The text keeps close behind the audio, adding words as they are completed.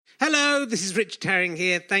Hello, this is Richard Herring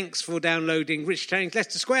here. Thanks for downloading Richard Herring's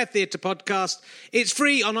Leicester Square Theatre podcast. It's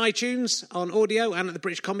free on iTunes, on audio, and at the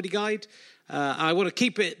British Comedy Guide. I want to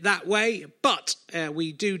keep it that way, but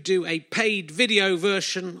we do a paid video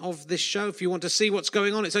version of this show. If you want to see what's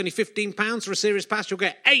going on, it's only £15 for a series pass. You'll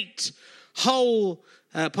get 8 whole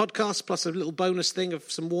podcasts, plus a little bonus thing of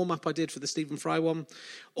some warm-up I did for the Stephen Fry one.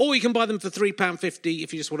 Or you can buy them for £3.50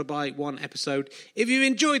 if you just want to buy one episode. If you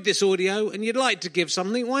enjoyed this audio and you'd like to give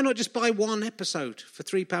something, why not just buy one episode for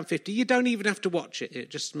 £3.50? You don't even have to watch it. It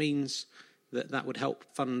just means that would help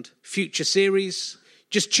fund future series.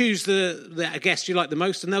 Just choose the guest you like the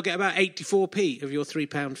most, and they'll get about 84p of your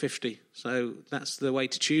 £3.50. So that's the way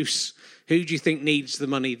to choose. Who do you think needs the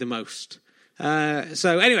money the most?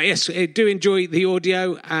 So anyway, yes, do enjoy the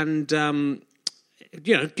audio, and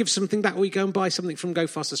give something back, or you go and buy something from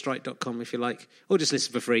gofasterstrike.com if you like, or just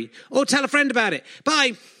listen for free, or tell a friend about it.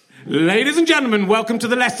 Bye. Ladies and gentlemen, welcome to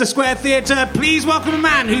the Leicester Square Theatre. Please welcome a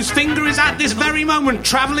man whose finger is at this very moment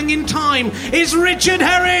travelling in time. It's Richard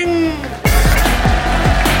Herring.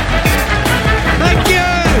 Thank you.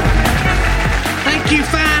 Thank you,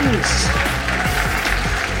 fans.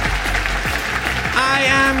 I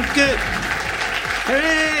am good.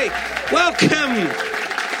 Hooray!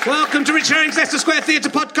 Welcome to Richard Herring's Leicester Square Theatre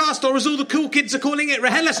podcast, or as all the cool kids are calling it,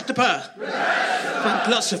 RHLSTP.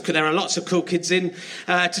 There are lots of cool kids in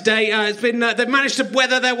today. They've managed to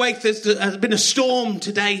weather their way. There's been a storm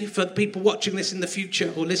today for people watching this in the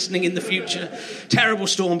future or listening in the future. Terrible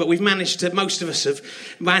storm, but most of us have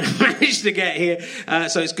managed to get here.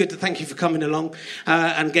 So it's good to thank you for coming along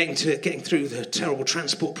and getting through the terrible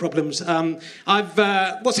transport problems.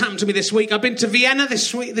 What's happened to me this week? I've been to Vienna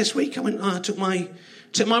this week. I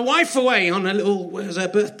took my wife away on a little, it was her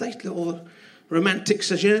birthday, little romantic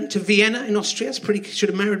sojourn to Vienna in Austria. It's pretty, should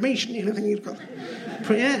have married me, shouldn't you? I think you've got,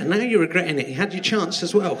 now you're regretting it. You had your chance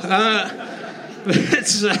as well. I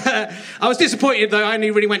was disappointed, though. I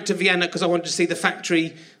only really went to Vienna because I wanted to see the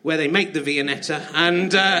factory where they make the Viennetta,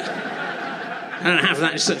 and I don't have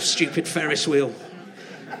that sort of stupid Ferris wheel.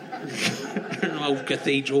 An old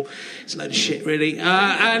cathedral. It's a load of shit, really.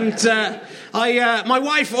 My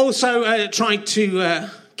wife also tried to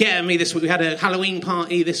get at me this week. We had a Halloween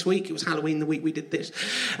party this week. It was Halloween the week we did this.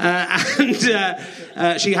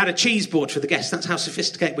 She had a cheese board for the guests. That's how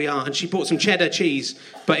sophisticated we are. And she bought some cheddar cheese,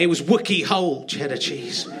 but it was Wookiee whole cheddar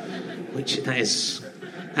cheese, which that is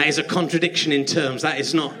a contradiction in terms. That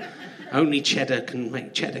is not... Only cheddar can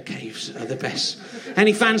make cheddar caves are the best.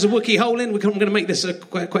 Any fans of Wookiee Hole in? I'm going to make this a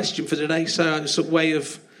question for today, so it's a way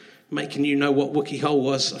of making you know what Wookiee Hole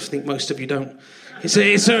was. I think most of you don't. It's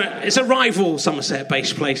a rival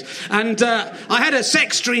Somerset-based place. And I had a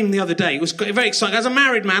sex dream the other day. It was very exciting. As a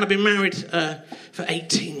married man, I've been married for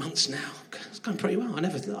 18 months now. It's going pretty well.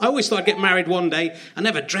 I always thought I'd get married one day. I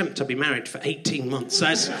never dreamt I'd be married for 18 months.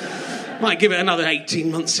 So might give it another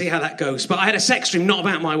 18 months, see how that goes. But I had a sex dream, not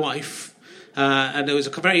about my wife. And there was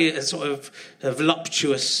a very sort of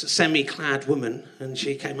voluptuous, semi-clad woman. And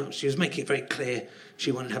she came up, she was making it very clear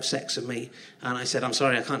she wanted to have sex with me. And I said, I'm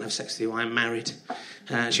sorry, I can't have sex with you, I'm married.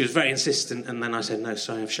 She was very insistent. And then I said, no,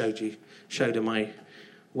 sorry, I've showed her my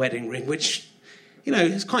wedding ring, which...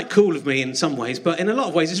 it's quite cool of me in some ways, but in a lot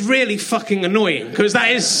of ways it's really fucking annoying, because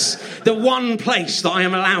that is the one place that I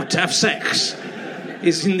am allowed to have sex,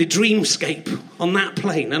 is in the dreamscape on that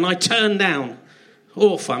plane, and I turn down.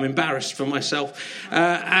 Awful, I'm embarrassed for myself.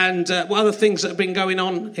 What other things that have been going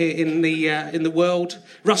on in the world?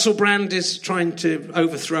 Russell Brand is trying to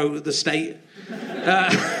overthrow the state.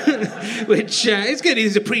 Which is good.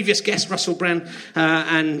 He's a previous guest, Russell Brand,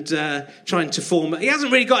 and trying to form... He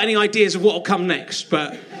hasn't really got any ideas of what will come next,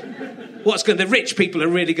 but the rich people are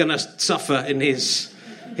really going to suffer in his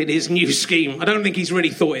new scheme. I don't think he's really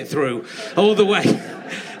thought it through all the way.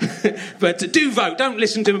 But do vote. Don't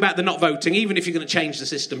listen to him about the not voting. Even if you're going to change the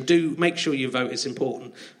system, do make sure you vote. It's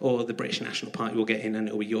important, or the British National Party will get in and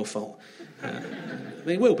it'll be your fault.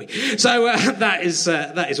 It will be. So that is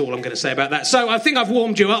all I'm going to say about that. So I think I've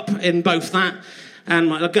warmed you up in both that,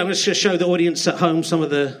 and I'm going to show the audience at home some of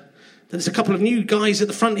the... There's a couple of new guys at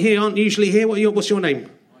the front here, aren't usually here. What's your name?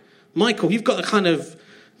 Michael. You've got the kind of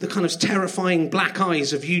terrifying black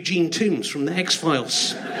eyes of Eugene Toombs from the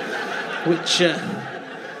X-Files, which...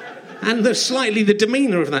 and the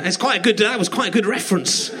demeanour of that. That was quite a good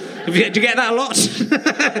reference. Do you get that a lot?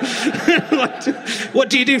 What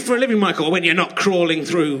do you do for a living, Michael, when you're not crawling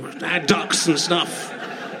through ducks and stuff?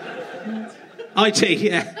 IT,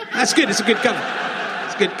 yeah. That's good. It's a good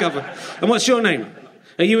cover. And what's your name?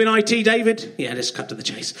 Are you in IT, David? Yeah, let's cut to the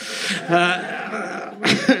chase.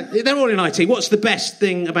 They're all in IT. What's the best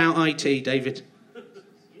thing about IT, David?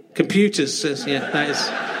 Computers, says, yeah, that is...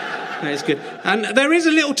 That is good. And there is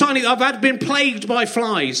a little tiny... I've been plagued by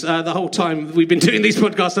flies the whole time we've been doing these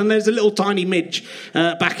podcasts, and there's a little tiny midge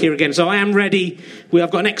back here again. So I am ready. I've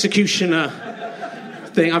got an executioner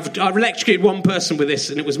thing. I've electrocuted one person with this,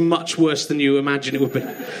 and it was much worse than you imagine it would be.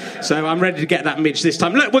 So I'm ready to get that midge this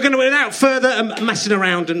time. Look, we're going to, without further messing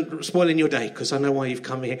around and spoiling your day, because I know why you've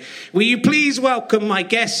come here. Will you please welcome my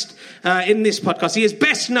guest in this podcast? He is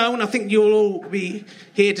best known, I think you'll all be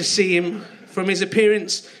here to see him, from his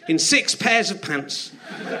appearance in 6 pairs of pants.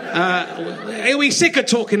 He'll be sick of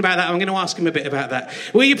talking about that. I'm going to ask him a bit about that.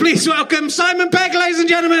 Will you please welcome Simon Pegg, ladies and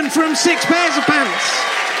gentlemen, from 6 pairs of pants.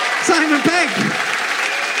 Simon Pegg.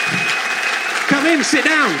 Come in, sit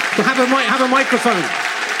down. We'll have a microphone.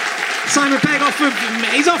 Simon Pegg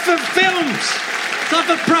he's off of films. He's off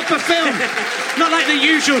of proper film. Not like the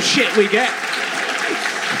usual shit we get.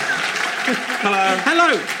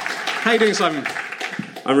 Hello. How you doing, Simon?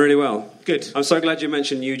 I'm really well. Good. I'm so glad you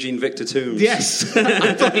mentioned Eugene Victor Toombs. Yes.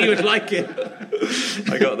 I thought you would like it.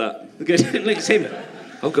 I got that. Good. Look, it's him.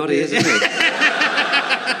 Oh, God, he is, isn't he?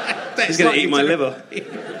 He's going to eat my liver.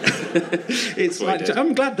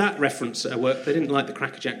 I'm glad that reference worked. They didn't like the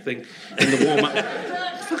crackerjack thing in the warm-up.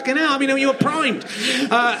 Fucking hell, I mean, you were primed.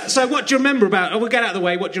 So what do you remember about... we'll get out of the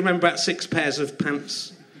way. What do you remember about 6 pairs of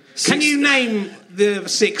pants? Can you name the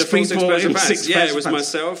 6 people in 6 pairs? Yeah, it was pants?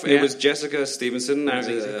 myself. Yeah. It was Jessica Stevenson,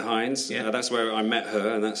 Hines. Yeah. That's where I met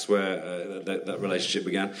her, and that's where that relationship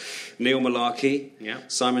began. Neil Malarkey,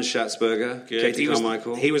 Simon Schatzberger, Katie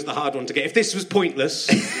Carmichael. He was the hard one to get. If this was pointless,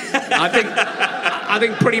 I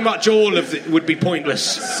think pretty much all of it would be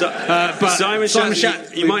pointless. But Simon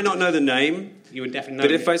Schatzberger, you might not know the name. You would definitely know.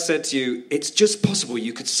 But if I said to you, it's just possible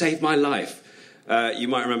you could save my life. You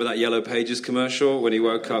might remember that Yellow Pages commercial when he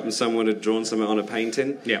woke up and someone had drawn something on a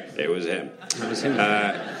painting. Yeah. It was him. That was him.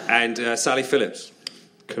 And Sally Phillips.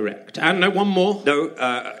 Correct. And no, one more. No,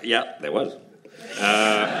 there was.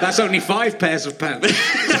 That's only 5 pairs of pants.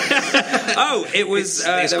 It was...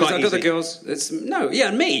 I got the girls...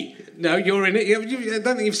 me. No, you're in it. I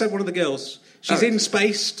don't think you've said one of the girls. She's in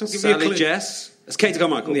space. Sally Jess. It's Katie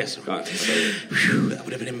Carmichael. Yes. Right. Whew, that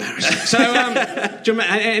would have been embarrassing. So, do you remember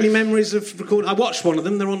any memories of recording? I watched one of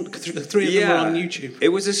them. They're on 3 of them are on YouTube. It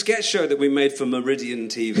was a sketch show that we made for Meridian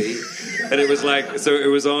TV, and it was it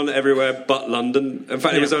was on everywhere but London. In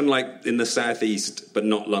fact, it was on in the southeast, but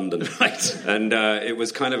not London. Right. And it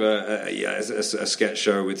was kind of a sketch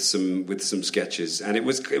show with some sketches, and it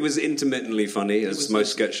was intermittently funny, as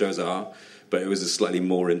most sketch shows are. But it was slightly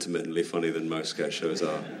more intermittently funny than most sketch shows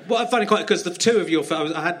are. Well, I find it quite... Because the 2 of your...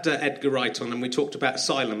 I had Edgar Wright on, and we talked about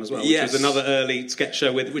Asylum as well, which was another early sketch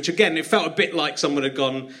show which, again, it felt a bit like someone had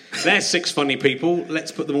gone, there's 6 funny people,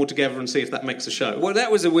 let's put them all together and see if that makes a show. Well,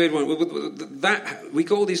 that was a weird one. We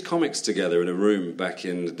got all these comics together in a room back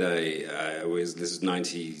in the day. This is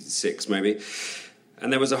 96, maybe.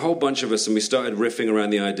 And there was a whole bunch of us, and we started riffing around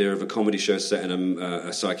the idea of a comedy show set in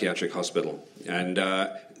a psychiatric hospital. And...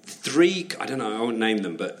 3, I don't know, I won't name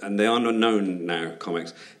them, and they are not known now,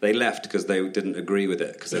 comics. They left because they didn't agree with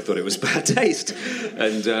it, because they thought it was bad taste.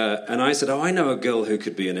 And I said, I know a girl who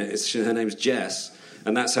could be in it. Her name's Jess.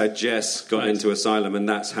 And that's how Jess got into Asylum, and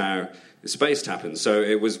that's how Spaced happened. So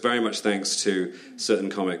it was very much thanks to certain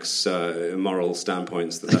comics' moral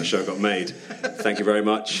standpoints that show got made. Thank you very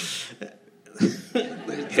much.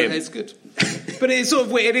 It's good. But it's sort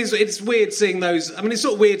of weird. It's weird seeing those. I mean, it's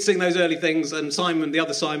sort of weird seeing those early things. And Simon, the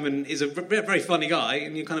other Simon, is a very funny guy,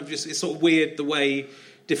 and you kind of just—it's sort of weird the way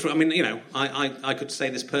different. I mean, I could say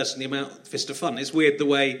this personally about Fist of Fun. It's weird the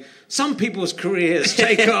way some people's careers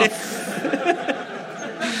take off,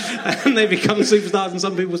 and they become superstars, and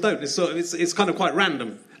some people's don't. It's kind of quite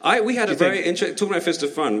random. We had a very interesting talking about Fist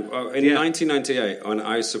of Fun in 1998, when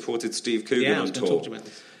I supported Steve Coogan on tour. Talk to you about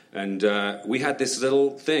this. And we had this little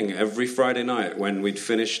thing every Friday night when we'd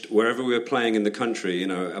finished wherever we were playing in the country,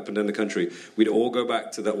 up and down the country. We'd all go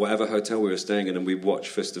back to that whatever hotel we were staying in, and we'd watch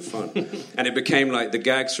Fist of Fun. And it became like the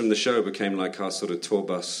gags from the show became like our sort of tour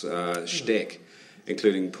bus shtick,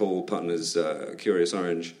 including Paul Putner's Curious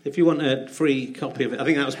Orange. If you want a free copy of it, I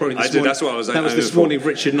think that was probably this morning. That's what I was. That was this morning,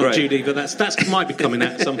 Richard, not Judy, but that might be coming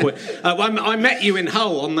out at some point. I met you in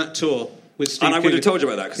Hull on that tour. And I would have told you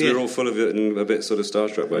about that, because we were all full of it and a bit sort of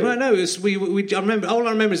starstruck by it. Right, no, I remember. All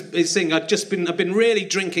I remember is seeing. I've been really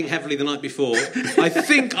drinking heavily the night before. I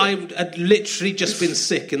think I had literally just been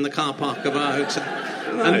sick in the car park of our hotel.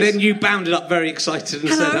 Nice. And then you bounded up very excited and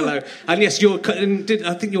said hello. And yes,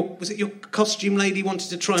 was it your costume lady wanted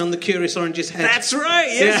to try on the Curious Orange's head? That's right.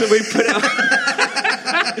 Yes, so we put it on.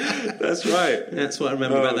 That's right. That's what I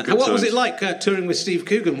remember about that. What was it like touring with Steve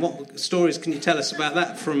Coogan? What stories can you tell us about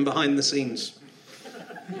that from behind the scenes?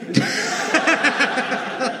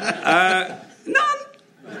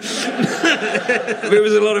 But it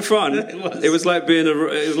was a lot of fun. It was like being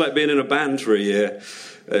in a band for a year,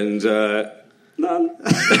 and none.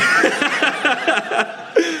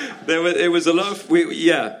 It was a lot of we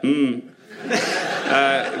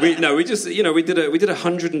did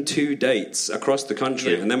 102 dates across the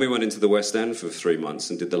country, and then we went into the West End for 3 months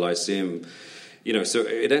and did the Lyceum. So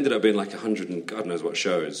it ended up being like 100 and God knows what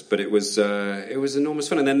shows, but it was enormous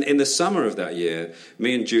fun. And then in the summer of that year,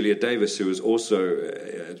 me and Julia Davis, who was also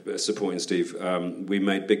supporting Steve, we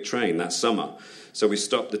made Big Train that summer. So we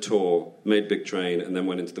stopped the tour, made Big Train, and then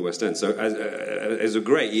went into the West End. So it was a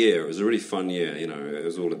great year. It was a really fun year. It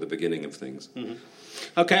was all at the beginning of things. Mm-hmm.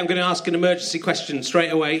 Okay, I'm going to ask an emergency question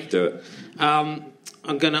straight away. Do it. I'm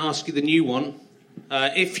going to ask you the new one.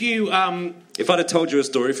 If I'd have told you a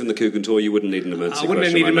story from the Coogan tour, you wouldn't need an emergency question. I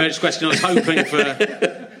wouldn't need an emergency question. I was hoping for,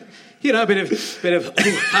 a bit of.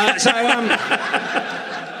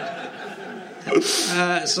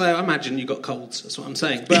 So I imagine you got colds. That's what I'm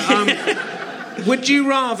saying. But would you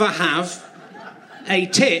rather have a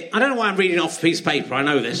tit? I don't know why I'm reading off a piece of paper. I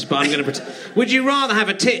know this, but I'm going to pretend. Would you rather have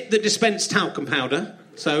a tit that dispensed talcum powder?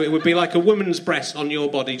 So it would be like a woman's breast on your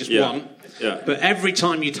body, just one. Yeah. But every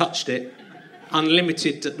time you touched it,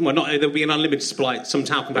 unlimited. Well, not there would be an unlimited supply. Some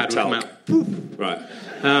talcum powder would come out. Poof. Right.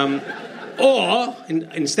 Or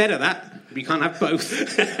instead of that, you can't have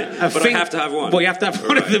both. But I have to have one. Well, you have to have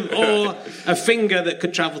one of them, or a finger that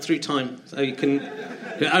could travel through time. So you can.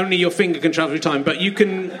 Only your finger can travel through time, but you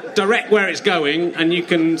can direct where it's going, and you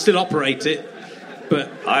can still operate it. But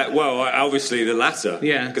obviously the latter.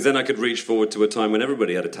 Yeah. Because then I could reach forward to a time when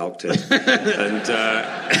everybody had a talc tit and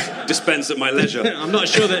dispense at my leisure. I'm not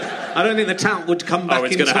sure that. I don't think the talc would come back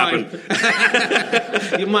in time. It's going to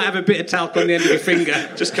happen. You might have a bit of talc on the end of your finger.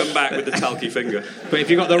 Just come back with the talky finger. But if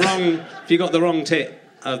you got the wrong tit,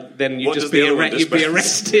 then you'd be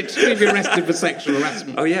arrested. You'd be arrested for sexual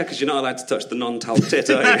harassment. Oh yeah, because you're not allowed to touch the non-talc tit,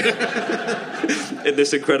 are you? In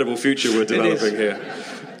this incredible future we're developing here.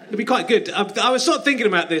 It'd be quite good. I was sort of thinking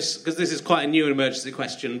about this because this is quite a new emergency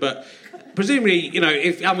question, but presumably,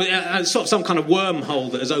 if sort of some kind of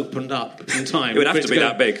wormhole that has opened up in time. It would have to be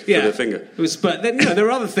that big for the finger. But then, there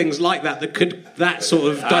are other things like that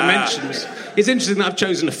sort of dimensions. It's interesting that I've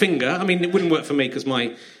chosen a finger. I mean, it wouldn't work for me because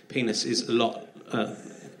my penis is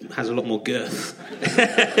has a lot more girth.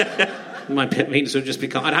 My penis would just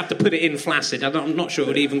become. I'd have to put it in flaccid. I'm not sure it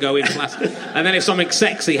would even go in flaccid. And then if something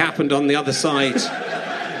sexy happened on the other side.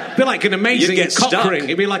 It'd be like an amazing cock ring.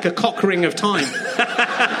 It'd be like a cock ring of time.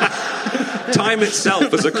 Time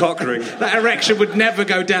itself as a cock ring. That erection would never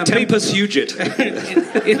go down. Tempus fugit.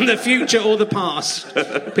 In the future or the past,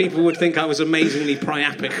 people would think I was amazingly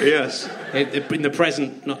priapic. Yes. In the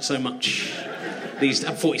present, not so much.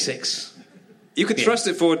 I'm 46. You could thrust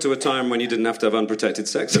it forward to a time when you didn't have to have unprotected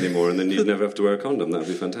sex anymore, and then you'd never have to wear a condom. That would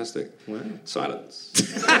be fantastic. Wow. Silence.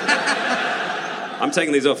 I'm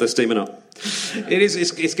taking these off. They're steaming up. It is.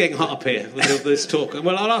 It's getting hot up here with this talk.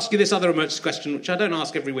 Well, I'll ask you this other emergency question, which I don't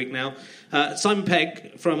ask every week now. Simon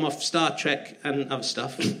Pegg from off Star Trek and other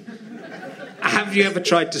stuff. Have you ever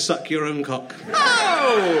tried to suck your own cock?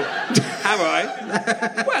 Oh, have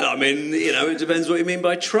I? Well, I mean, it depends what you mean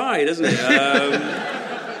by try, doesn't it?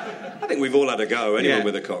 I think we've all had a go. Anyone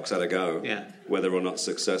with a cock's had a go. Yeah. Whether or not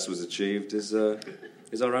success was achieved is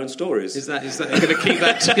our own stories. Is that you're going to keep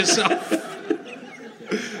that to yourself?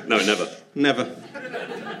 No, never. Never.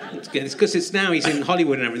 It's because he's in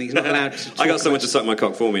Hollywood and everything. He's not allowed to talk. I got someone to suck my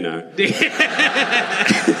cock for me now. Is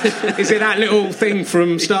it that little thing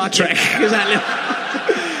from Star Trek? Is that little...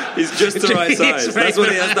 He's just the right size. That's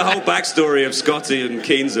the whole backstory of Scotty and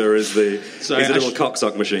Keenzer is he's a little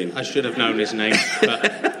cocksuck machine. I should have known his name,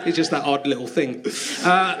 but he's just that odd little thing.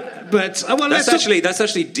 That's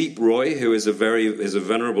actually Deep Roy, who is a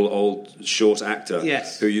venerable old short actor.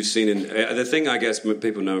 Yes. Who you've seen in the thing I guess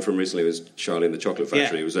people know him from recently was Charlie and the Chocolate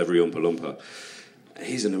Factory. He was every Oompa Loompa.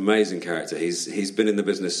 He's an amazing character. He's been in the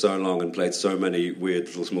business so long and played so many weird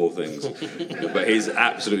little small things. But he's an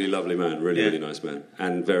absolutely lovely man, really nice man,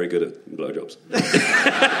 and very good at blowjobs.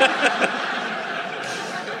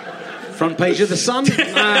 Front page of the Sun.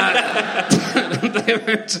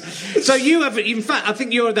 So you have, in fact, I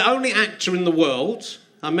think you're the only actor in the world,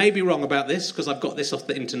 I may be wrong about this because I've got this off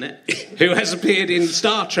the internet, who has appeared in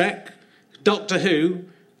Star Trek, Doctor Who,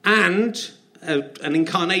 and an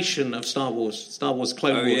incarnation of Star Wars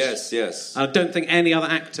Clone Wars. Yes. I don't think any other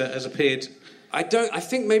actor has appeared. I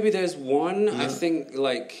think maybe there's one. No. I think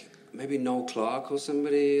maybe Noel Clarke or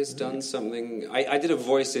somebody has done something. I did a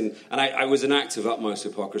voice in, and I was an act of utmost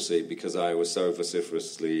hypocrisy because I was so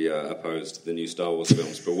vociferously opposed to the new Star Wars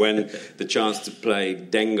films. But when the chance to play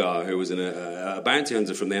Dengar, who was a bounty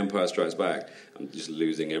hunter from The Empire Strikes Back, I'm just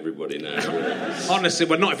losing everybody now. Honestly,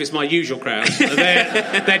 well, not if it's my usual crowd.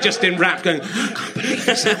 They're just in rap going, I can't believe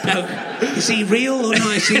it's that bloke. Is he real or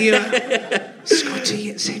not? Is he Scotty?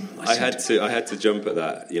 It's him. I had to jump at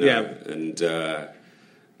that, you know,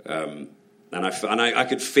 and I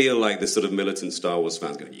could feel like this sort of militant Star Wars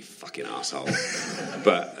fans going, "You fucking asshole,"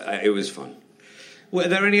 but it was fun. Were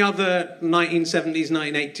there any other 1970s,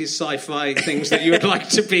 1980s sci-fi things that you would like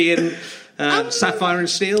to be in? Sapphire and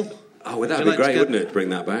Steel? Oh, well, that'd be great, wouldn't it? Bring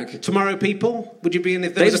that back. Tomorrow People? Would you be in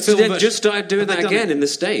if there was a film? They just started doing that again in the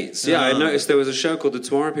States. Yeah, I noticed there was a show called The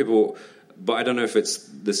Tomorrow People, but I don't know if it's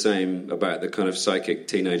the same about the kind of psychic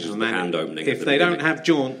teenagers with the hand opening. If they don't have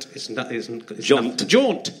Jaunt, it's Jaunt.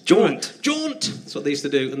 Jaunt. That's what they used to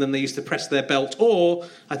do, and then they used to press their belt, or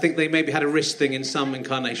I think they maybe had a wrist thing in some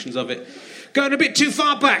incarnations of it. Going a bit too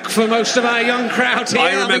far back for most of our young crowd here.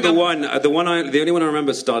 I remember the only one I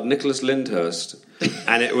remember starred Nicholas Lyndhurst,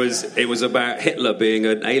 and it was about Hitler being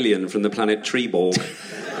an alien from the planet Treeborg,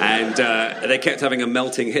 and they kept having a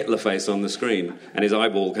melting Hitler face on the screen, and his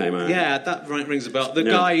eyeball came out. Yeah, that rings a bell. The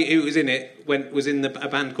guy who was in it was in a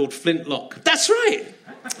band called Flintlock. That's right.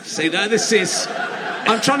 See, this is...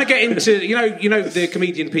 I'm trying to get into... You know the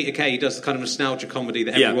comedian Peter Kay does the kind of nostalgia comedy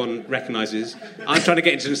that everyone recognises. I'm trying to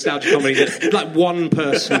get into nostalgia comedy that, like, one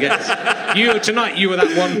person gets. Tonight, you were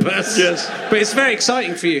that one person. Yes. But it's very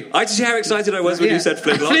exciting for you. I see how excited I was when you said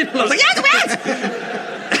Flintlock. I was like, yes!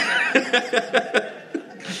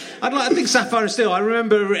 I think Sapphire and Steel. I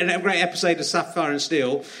remember a great episode of Sapphire and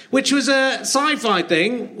Steel, which was a sci-fi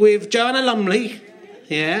thing with Joanna Lumley,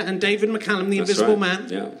 and David McCallum, the Invisible Man.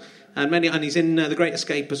 Yeah. And he's in The Great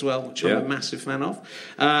Escape as well, which I'm a massive fan of.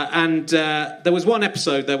 And there was one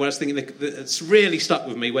episode there where I was thinking it's really stuck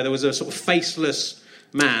with me, where there was a sort of faceless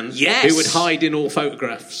man who would hide in all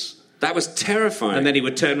photographs. That was terrifying. And then he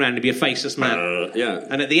would turn around and be a faceless man. Yeah.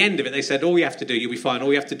 And at the end of it, they said, all you have to do, you'll be fine.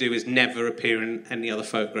 All you have to do is never appear in any other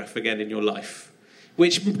photograph again in your life.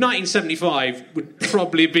 Which 1975 would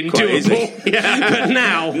probably have been quite doable. But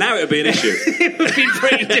now it would be an issue. It would be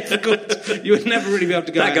pretty difficult. You would never really be able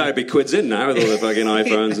to go. That guy would be quids in now with all the fucking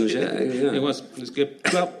iPhones and shit. Yeah. It was good.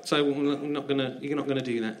 Well, so you're not gonna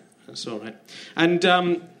do that. That's all right. And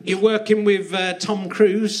you're working with Tom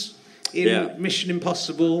Cruise in Mission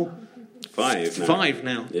Impossible 5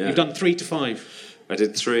 now. Yeah. You've done 3 to 5. I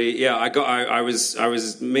did 3. Yeah, I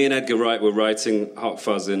was. Me and Edgar Wright were writing Hot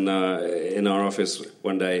Fuzz in our office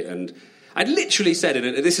one day, and I'd literally said in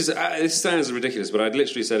it. This sounds ridiculous, but I'd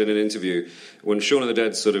literally said in an interview when Shaun of the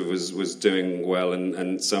Dead sort of was doing well,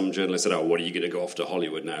 and some journalist said, "Oh, what are you going to go off to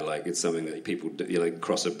Hollywood now? Like it's something that people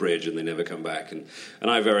cross a bridge and they never come back." And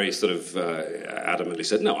I very sort of adamantly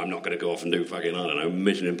said, "No, I'm not going to go off and do fucking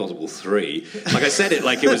Mission Impossible 3." Like I said it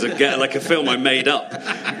like it was like a film I made up.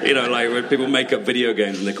 Like when people make up video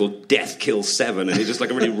games and they're called Death Kill 7, and it's just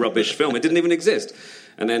like a really rubbish film. It didn't even exist.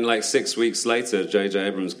 And then, 6 weeks later, J.J.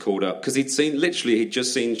 Abrams called up because he'd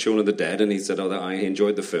just seen Shaun of the Dead, and he said, he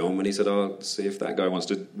enjoyed the film, and he said, see if that guy wants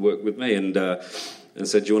to work with me, and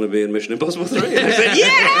said, do you want to be in Mission Impossible 3? And I said,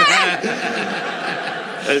 yeah!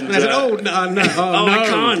 And I said, no, I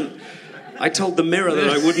can't. I told the mirror that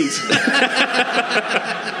I wouldn't.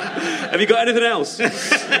 Have you got anything else?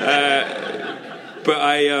 But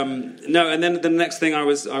no, and then the next thing I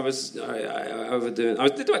overdoing. I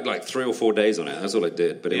did like 3 or 4 days on it. That's all I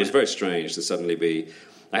did. But it was very strange to suddenly be.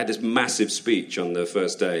 I had this massive speech on the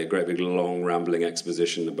first day, a great big long rambling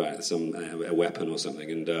exposition about a weapon or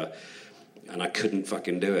something, and I couldn't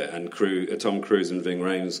fucking do it. And Tom Cruise and Ving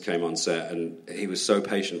Rhames came on set, and he was so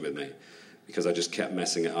patient with me. Because I just kept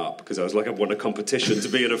messing it up. Because I was like, I won a competition to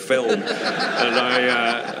be in a film. And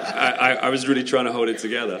I was really trying to hold it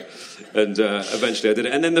together. And eventually I did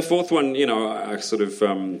it. And then the 4th one, I sort of,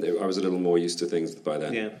 I was a little more used to things by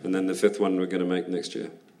then. Yeah. And then the 5th one we're going to make next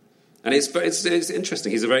year. And it's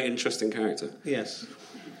interesting. He's a very interesting character. Yes.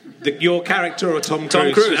 Your character or Tom Cruise?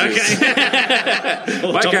 Tom Cruise.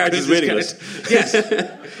 Okay. My character's meaningless. Yes.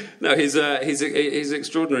 No, he's an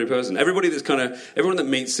extraordinary person. Everyone that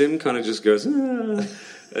meets him kind of just goes, ah.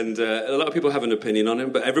 And a lot of people have an opinion on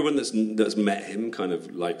him, but everyone that's met him kind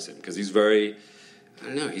of likes him because he's very, I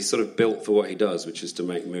don't know, he's sort of built for what he does, which is to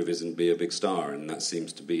make movies and be a big star, and that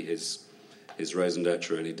seems to be his raison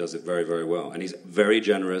d'etre, and he does it very, very well. And he's very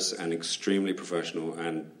generous and extremely professional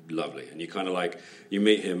and lovely. And you kind of you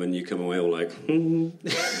meet him and you come away all like,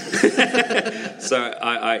 So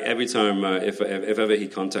I every time, if ever he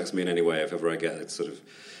contacts me in any way, if ever I get sort of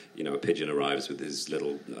a pigeon arrives with his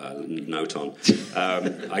little note on.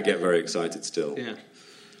 I get very excited still. Yeah.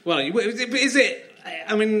 Well, is it?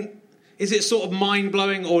 I mean, is it sort of mind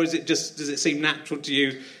blowing, or is it just? Does it seem natural to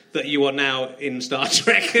you that you are now in Star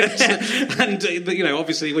Trek? And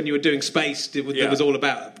obviously, when you were doing Space, it was all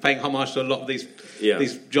about paying homage to a lot of these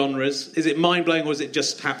genres. Is it mind blowing, or is it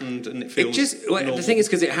just happened and it feels? The thing is,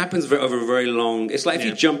 because it happens over a very long. It's like if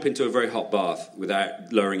you jump into a very hot bath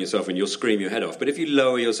without lowering yourself in, you'll scream your head off. But if you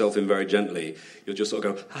lower yourself in very gently, you'll just sort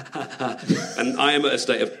of go ha ha ha. And I am at a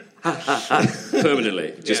state of ha ha ha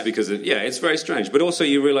permanently, just because it's very strange. But also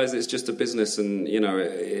you realise that it's just a business, and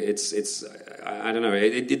it's I don't know.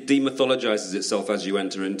 It demythologizes itself as you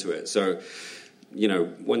enter into it. So,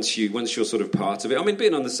 once you're sort of part of it. I mean,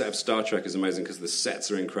 being on the set of Star Trek is amazing because the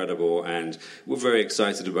sets are incredible, and we're very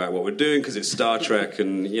excited about what we're doing because it's Star Trek,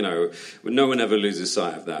 and no one ever loses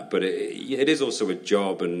sight of that. But it is also a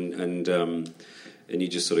job, and you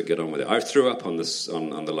just sort of get on with it. I threw up on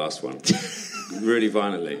the last one, really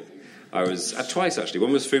violently. I was twice actually.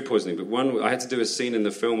 One was food poisoning, but one I had to do a scene in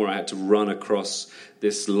the film where I had to run across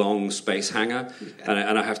this long space hangar,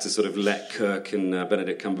 and I have to sort of let Kirk and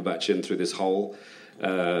Benedict Cumberbatch in through this hole.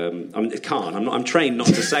 It can't. I'm trained not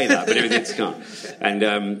to say that, but it can't. And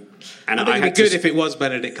I think it'd be good if it was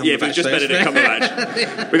Benedict Cumberbatch. Yeah, if it was just Benedict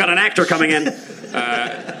Cumberbatch. We got an actor coming in.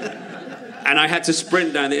 And I had to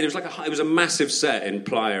sprint down. It was a massive set in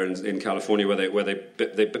Playa in California where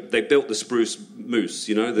they built the spruce moose.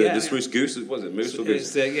 The spruce goose. Was it moose or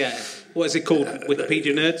goose? What is it called?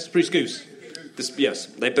 Wikipedia nerd. Spruce goose. Yes,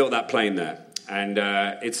 they built that plane there, and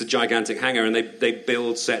it's a gigantic hangar, and they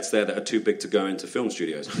build sets there that are too big to go into film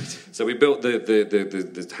studios. So we built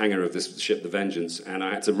the hangar of this ship, the Vengeance, and I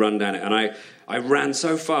had to run down it, and I ran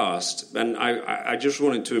so fast, and I just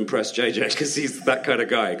wanted to impress JJ because he's that kind of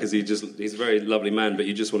guy, because he's a very lovely man, but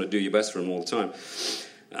you just want to do your best for him all the time.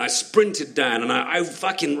 I sprinted down, and I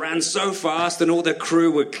fucking ran so fast, and all the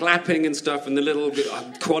crew were clapping and stuff, and the little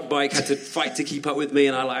quad bike had to fight to keep up with me,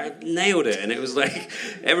 and I nailed it, and it was like,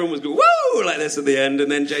 everyone was going, woo, like this at the end, and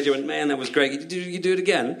then JJ went, man, that was great, you do it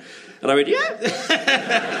again? And I went, yeah.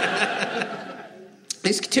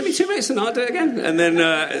 Give me 2 minutes and I'll do it again. And then,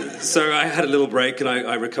 so I had a little break, and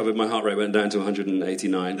I recovered, my heart rate went down to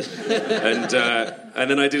 189, and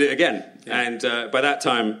then I did it again, and by that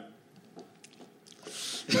time,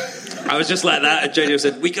 I was just like that, and JJ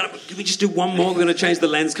said, can we just do one more? We're going to change the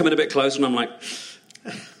lens, come in a bit closer. And I'm like...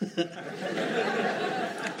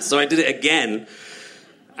 So I did it again,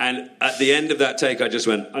 and at the end of that take, I just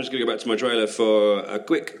went, I'm just going to go back to my trailer for a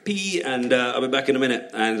quick pee, and I'll be back in a minute.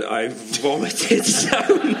 And I vomited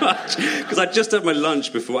so much, because I'd just had my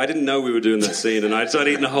lunch before. I didn't know we were doing that scene, and I'd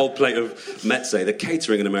eaten a whole plate of mezze. The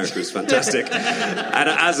catering in America is fantastic. And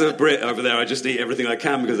as a Brit over there, I just eat everything I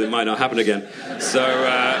can, because it might not happen again. So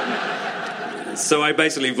I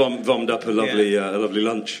basically vommed up a lovely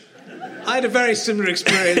lunch. I had a very similar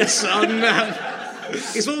experience on...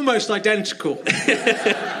 it's almost identical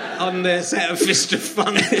on the set of Fist of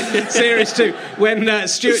Fun Series 2 when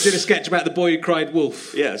Stuart did a sketch about the boy who cried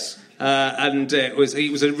wolf. Yes. And it was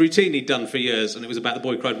a routine he'd done for years, and it was about the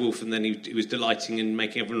boy who cried wolf, and then he was delighting in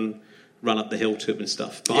making everyone run up the hill to him and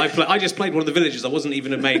stuff. But I just played one of the villagers. I wasn't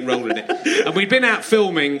even a main role in it. And we'd been out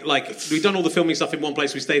filming, we'd done all the filming stuff in one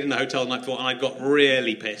place. We stayed in the hotel the night before, and I got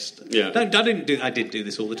really pissed. Yeah. I did do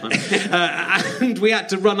this all the time. And we had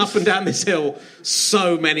to run up and down this hill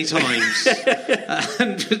so many times.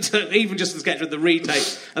 And even just the sketch with the retake.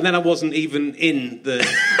 And then I wasn't even in the...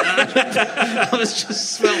 I was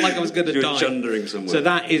just felt like I was going to die. You were chundering somewhere. So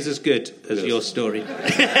that is as good as your story.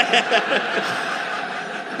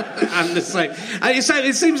 And the same.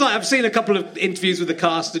 It seems like I've seen a couple of interviews with the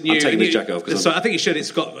cast and you. I'm taking this jacket off. So I think you should.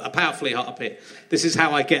 It's got a powerfully hot up here. This is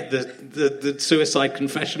how I get the suicide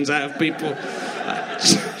confessions out of people.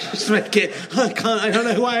 Just make it. I don't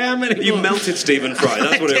know who I am anymore. You melted Stephen Fry.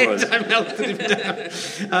 That's what it was. I melted him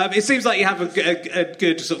down. It seems like you have a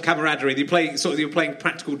good sort of camaraderie. You're playing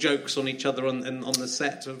practical jokes on each other on the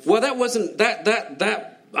set. Well, that wasn't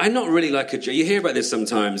that. I'm not really like a joke. You hear about this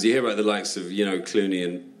sometimes. You hear about the likes of, Clooney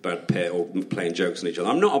and Brad Pitt all playing jokes on each other.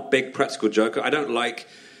 I'm not a big practical joker. I don't like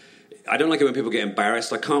it when people get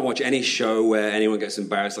embarrassed. I can't watch any show where anyone gets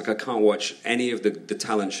embarrassed. I can't watch any of the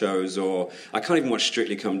talent shows, or I can't even watch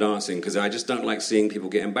Strictly Come Dancing, because I just don't like seeing people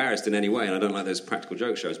get embarrassed in any way, and I don't like those practical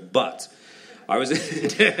joke shows. But we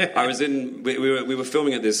were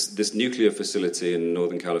filming at this nuclear facility in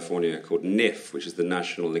Northern California called NIF, which is the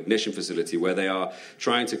National Ignition Facility, where they are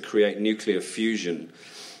trying to create nuclear fusion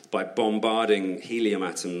by bombarding helium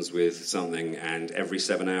atoms with something, and every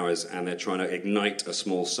 7 hours, and they're trying to ignite a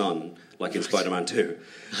small sun, like in Spider-Man 2.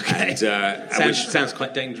 Okay. And, sounds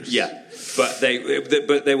quite dangerous. Yeah, but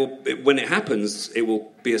they will. When it happens, it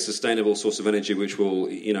will be a sustainable source of energy, which will,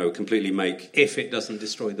 completely make. If it doesn't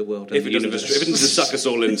destroy the world, if it doesn't suck us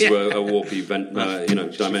all into a warpy,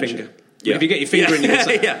 dimension. Yeah. If you get your finger in,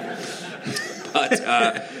 yeah. But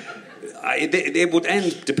it would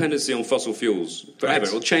end dependency on fossil fuels forever. Right.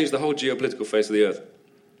 It will change the whole geopolitical face of the Earth.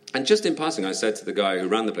 And just in passing, I said to the guy who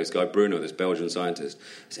ran the place, Guy Bruno, this Belgian scientist,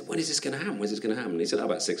 I said, when is this going to happen? When's this going to happen? And he said,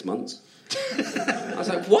 about 6 months. I was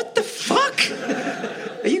like, what the fuck?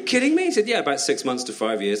 Are you kidding me? He said, yeah, about 6 months to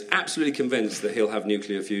 5 years. Absolutely convinced that he'll have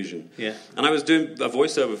nuclear fusion. Yeah. And I was doing a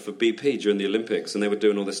voiceover for BP during the Olympics, and they were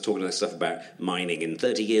doing all this stuff about mining. In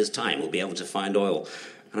 30 years' time, we'll be able to find oil.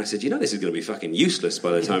 And I said, this is going to be fucking useless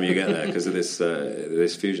by the time you get there because of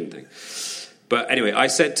this fusion thing. But anyway, I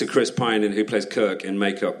said to Chris Pine, who plays Kirk in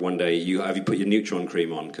makeup one day, have you put your neutron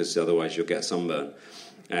cream on because otherwise you'll get sunburn?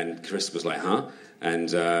 And Chris was like, huh?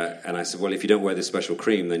 And I said, well, if you don't wear this special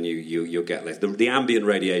cream, then you'll get less. The ambient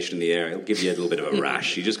radiation in the air, it'll give you a little bit of a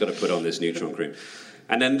rash. You just got to put on this neutron cream.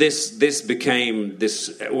 And then this became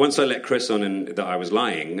this. Once I let Chris on and that I was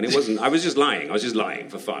lying, and it wasn't. I was just lying. I was just lying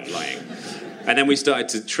for fun, lying. And then we started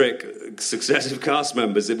to trick successive cast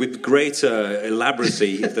members with greater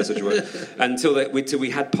elaboracy, if there's such a word, until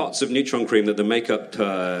we had pots of neutron cream that the makeup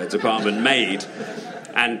department made.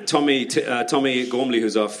 And Tommy Gormley,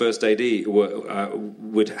 who's our first AD,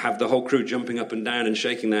 would have the whole crew jumping up and down and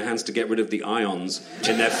shaking their hands to get rid of the ions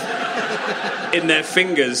in their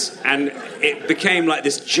fingers, and it became like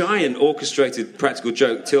this giant orchestrated practical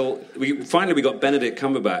joke till we got Benedict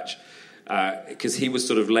Cumberbatch because he was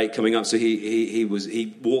sort of late coming up, so he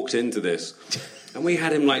walked into this, and we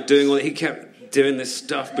had him like doing all. He kept doing this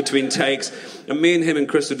stuff between takes, and me and him and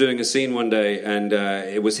Chris were doing a scene one day, and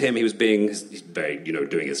it was him. He was being very,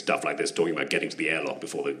 doing his stuff like this, talking about getting to the airlock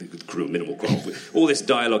before the crew, minimal qual, all this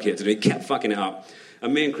dialogue he had to do. He kept fucking it up,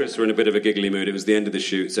 and me and Chris were in a bit of a giggly mood. It was the end of the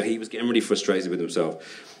shoot, so he was getting really frustrated with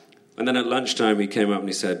himself. And then at lunchtime he came up and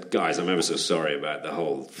he said, guys, I'm ever so sorry about the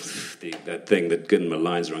whole that thing that getting my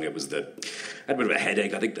lines wrong. It was I had a bit of a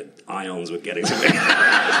headache. I think the ions were getting to me.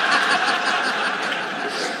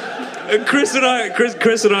 And Chris and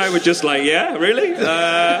I were just like, yeah, really?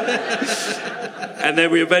 And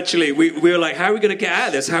then we eventually we were like, how are we going to get out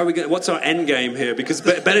of this? What's our end game here? Because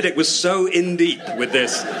Benedict was so in deep with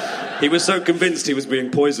this. He was so convinced he was being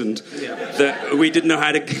poisoned that we didn't know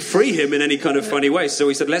how to free him in any kind of funny way. So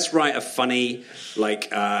we said, let's write a funny,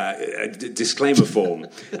 disclaimer form.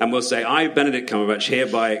 And we'll say, I, Benedict Cumberbatch,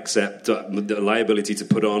 hereby accept the liability to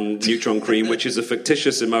put on neutron cream, which is a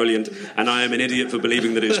fictitious emollient, and I am an idiot for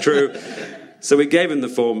believing that it's true. So we gave him the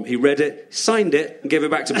form, he read it, signed it, and gave it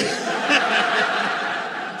back to me.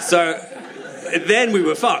 So then we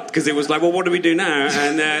were fucked, because it was like, well, what do we do now?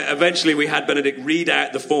 And eventually we had Benedict read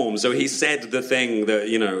out the form. So he said the thing,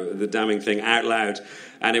 the damning thing out loud,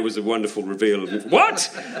 and it was a wonderful reveal of what?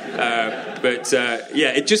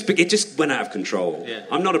 It just went out of control. Yeah.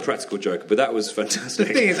 I'm not a practical joker, but that was fantastic.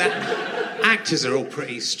 The thing is, actors are all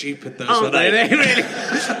pretty stupid, though. Aren't they? Really?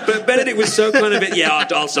 But Benedict was so kind of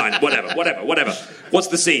I'll sign it, whatever. What's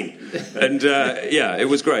the scene? And it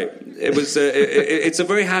was great. It was. It's a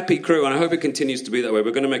very happy crew, and I hope it continues to be that way.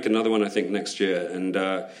 We're going to make another one, I think, next year, and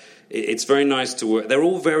it's very nice to work. They're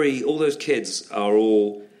all all those kids are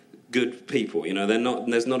all good people. They're not.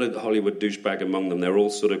 There's not a Hollywood douchebag among them. They're all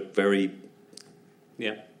sort of very,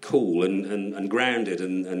 cool and grounded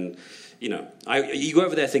and. You go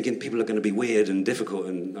over there thinking people are going to be weird and difficult,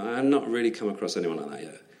 and I've not really come across anyone like that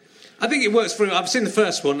yet. I think it works for. I've seen the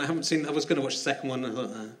first one. I was going to watch the second one. And I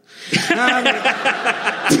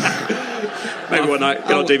thought, maybe one night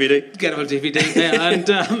get on DVD. Get on DVD. Yeah, and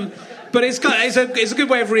but it's a good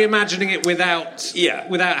way of reimagining it without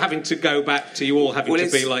having to go back to you all having to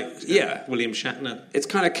be like William Shatner. It's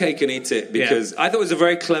kind of cake and eat it, because I thought it was a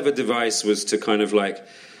very clever device was to kind of like.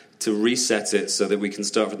 To reset it so that we can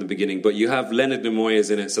start from the beginning. But you have Leonard Nimoy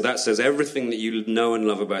is in it, so that says everything that you know and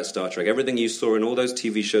love about Star Trek, everything you saw in all those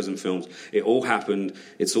TV shows and films, it all happened,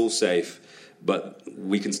 it's all safe, but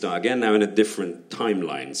we can start again now in a different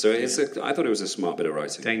timeline. So I thought it was a smart bit of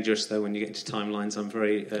writing. Dangerous, though, when you get into timelines. I'm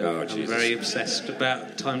very obsessed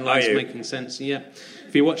about timelines making sense. Yeah.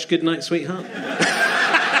 Have you watched Goodnight, Sweetheart?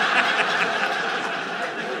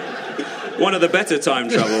 One of the better time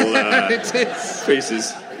travel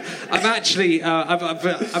pieces. I've actually,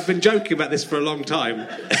 I've been joking about this for a long time,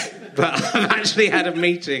 but I've actually had a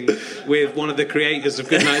meeting with one of the creators of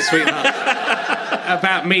Goodnight, Sweetheart.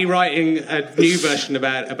 about me writing a new version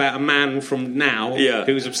about a man from now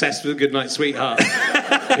who's obsessed with Goodnight Sweetheart,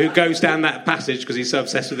 who goes down that passage because he's so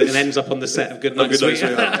obsessed with it and ends up on the set of Goodnight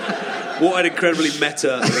Sweetheart. What an incredibly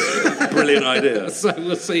meta, brilliant idea. So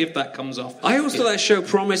we'll see if that comes off. I always thought that show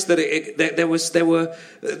promised that there were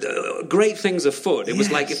great things afoot. It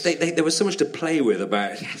was like if there was so much to play with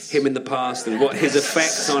about him in the past and what his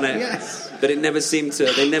effects on it, that it never seemed to.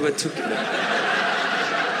 They never took it.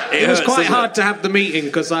 It was quite hard to have the meeting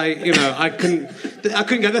because I couldn't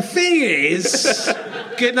go. The thing is,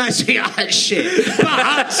 Goodnight Sweetheart, shit,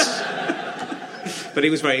 but he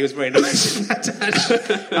was very nice.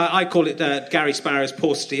 I call it Gary Sparrow's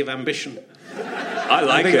paucity of ambition.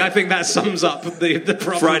 I think that sums up the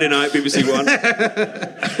problem. Friday night, BBC One.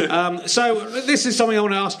 So this is something I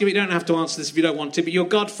want to ask you. You don't have to answer this if you don't want to, but you're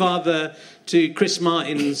godfather to Chris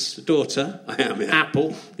Martin's daughter. I am, yeah.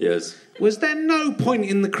 Apple. Yes. Was there no point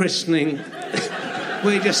in the christening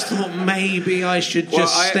where you just thought maybe I should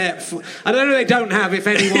step forward? I don't know. They don't have. If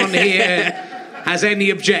anyone here has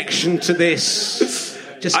any objection to this.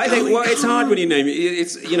 I think it's hard when you name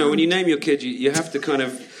when you name your kid, you have to kind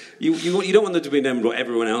of you don't want them to be named what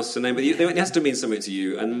everyone else to name, but it has to mean something to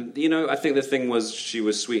you. And I think the thing was she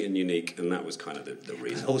was sweet and unique, and that was kind of the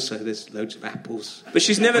reason. Also, there's loads of apples. But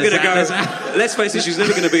she's never going to go. Let's face it, she's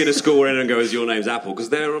never going to be in a school where anyone goes, "Your name's Apple,"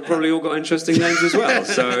 because they're probably all got interesting names as well.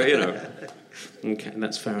 So Okay,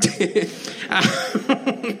 that's fair enough.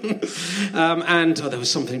 And there was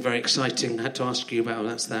something very exciting I had to ask you about.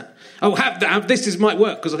 That's that. Oh, this might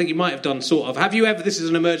work because I think you might have done sort of. Have you ever? This is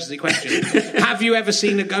an emergency question. Have you ever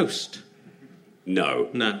seen a ghost? No.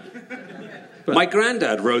 But my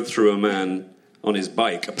granddad rode through a man on his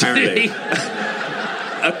bike. Apparently.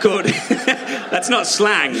 That's not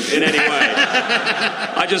slang in any way.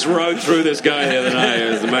 I just rode through this guy the other night.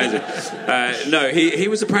 It was amazing. He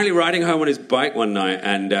was apparently riding home on his bike one night,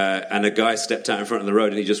 and a guy stepped out in front of the road,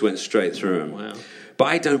 and he just went straight through him. Wow. But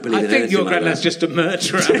I don't believe. I think your granddad's just a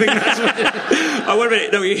murderer. I think that's what. Oh, wait a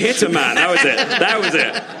minute! No, he hit a man. That was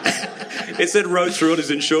it. It said rode through on his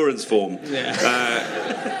insurance form.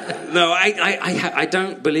 Yeah. No, I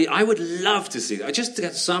don't believe. I would love to see that. Just to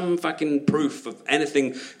get some fucking proof of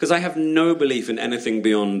anything, because I have no belief in anything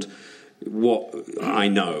beyond what I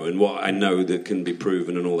know and what I know that can be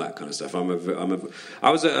proven and all that kind of stuff. I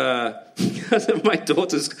was at my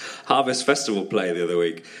daughter's Harvest Festival play the other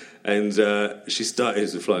week. And she started. It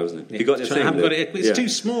was a fly, wasn't it? Yeah, you got your thing? I haven't got it. It's too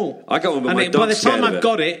small. I got one, but my dog's by the time scared I've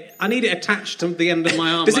got it, I need it attached to the end of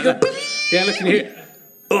my arm. Does it go? Yeah, look in here.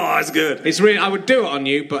 Oh, it's good. It's really. I would do it on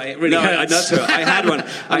you, but it really hurts. I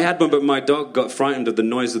had one, but my dog got frightened of the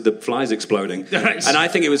noise of the flies exploding, Right. and I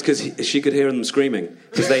think it was because she could hear them screaming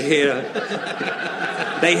because they hear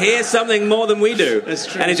something more than we do. That's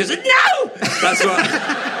true. And it's just no. That's what.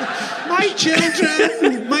 My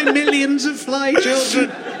children, my millions of fly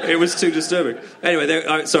children. It was too disturbing. Anyway,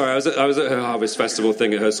 I was at her Harvest Festival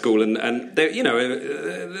thing at her school, and it's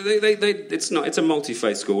a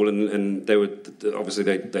multi-faith school, and they would obviously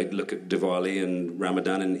they look at Diwali and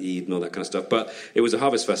Ramadan and Eid and all that kind of stuff. But it was a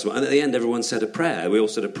Harvest Festival, and at the end, everyone said a prayer. We all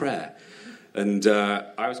said a prayer. And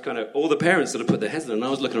I was kind of, all the parents sort of put their heads down, and I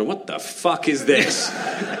was looking at, what the fuck is this?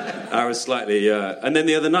 I was slightly, and then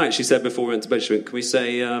the other night she said before we went to bed, she went, can we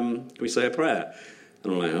say a prayer?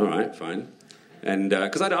 And I'm like, all right, fine. And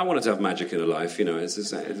because I wanted to have magic in her life,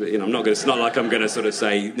 it's I'm not going. It's not like I'm going to sort of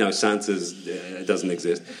say, no, Santa's doesn't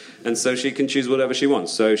exist, and so she can choose whatever she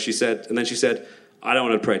wants. So she said, and then she said, I don't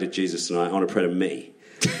want to pray to Jesus tonight. I want to pray to me.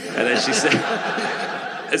 And then she said,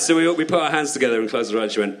 and so we put our hands together and closed our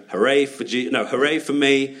eyes. She went, hooray for hooray for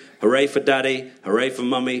me, hooray for Daddy, hooray for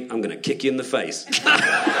Mummy. I'm going to kick you in the face.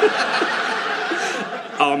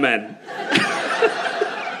 Amen.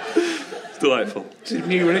 Delightful. It's a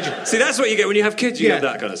new religion. See, that's what you get when you have kids. You get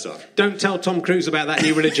that kind of stuff. Don't tell Tom Cruise about that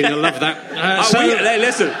new religion. You'll love that.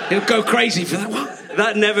 Listen, he'll go crazy for that one.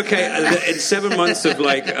 That never came. In 7 months of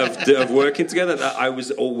working together, I was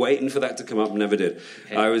all waiting for that to come up. Never did.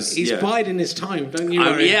 He's biding his time. Don't you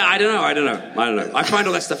worry? I don't know. I find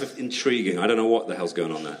all that stuff intriguing. I don't know what the hell's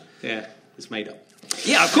going on there. Yeah, it's made up.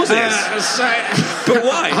 Yeah, of course it is. But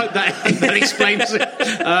why? I hope that explains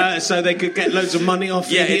it. So they could get loads of money off.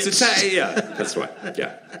 Yeah, that's right.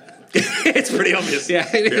 Yeah. It's pretty obvious. Yeah,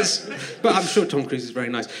 it is. But I'm sure Tom Cruise is very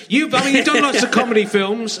nice. You've done lots of comedy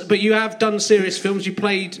films, but you have done serious films. You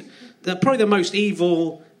played probably the most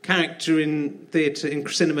evil character in theatre in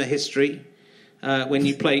cinema history when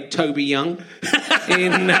you played Toby Young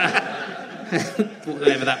in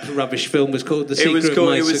whatever that rubbish film was called. The Secret of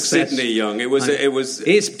My Success. It was Sidney Young.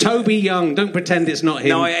 It's Toby Young. Don't pretend it's not him.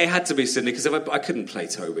 No, it had to be Sidney because I couldn't play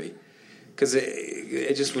Toby. Because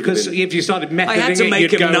it just would. Because if you started methoding I had to make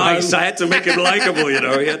you'd him go nice. home. I had to make him likable.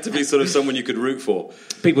 He had to be sort of someone you could root for.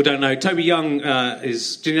 People don't know. Toby Young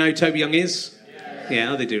is... Do you know who Toby Young is?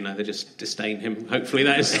 Yeah, they do know. They just disdain him. Hopefully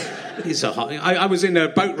that is... He's a hot... I was in a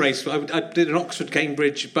boat race. I did an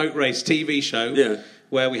Oxford-Cambridge boat race TV show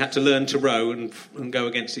where we had to learn to row and go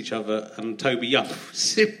against each other. And Toby Young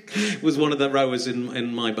was one of the rowers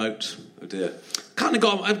in my boat. Oh, dear. Kind of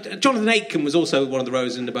got... Jonathan Aitken was also one of the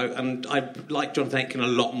rowers in the boat, and I like Jonathan Aitken a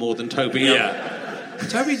lot more than Toby Young. Yeah.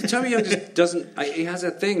 Toby Young just doesn't... He has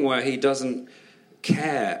a thing where he doesn't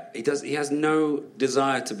care. He has no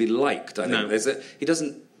desire to be liked, I think. No. He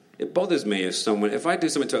doesn't... It bothers me if I do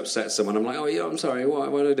something to upset someone, I'm like, oh, yeah, I'm sorry,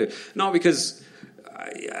 what did I do? Not because...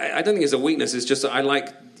 I don't think it's a weakness, it's just that I like,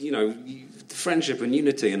 friendship and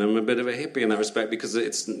unity, and I'm a bit of a hippie in that respect because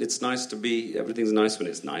it's nice to be... Everything's nice when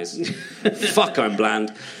it's nice. Fuck, I'm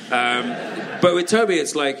bland. But with Toby,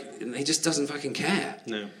 it's like, he just doesn't fucking care.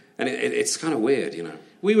 No. And it's kind of weird,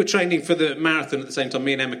 We were training for the marathon at the same time,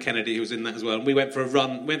 me and Emma Kennedy, who was in that as well, and we went for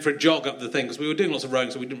a jog up the thing, because we were doing lots of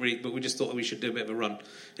rowing, so we didn't really, but we just thought we should do a bit of a run. And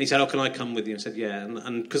he said, oh, can I come with you? And I said, yeah.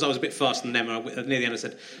 And because I was a bit faster than Emma, near the end I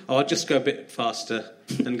said, oh, I'll just go a bit faster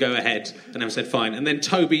and go ahead. And Emma said, fine. And then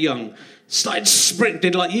Toby Young started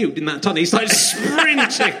sprinting, like you in that tunnel. He started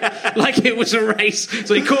sprinting like it was a race.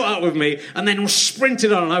 So he caught up with me and then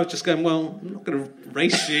sprinted on, and I was just going, well, I'm not going to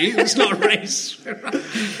race you. It's not a race.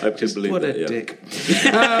 I can believe what that, a dick.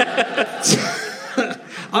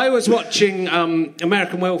 I was watching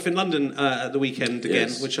American Werewolf in London at the weekend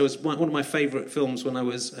again, which was one of my favourite films when I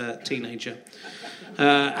was a teenager.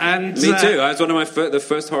 And me too. It was one of the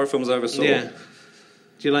first horror films I ever saw. Yeah.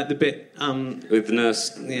 Do you like the bit with the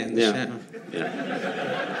nurse? Yeah.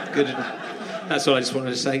 Yeah. Good. That's all I just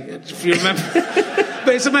wanted to say. If you remember.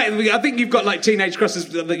 But it's amazing. I think you've got like teenage crushes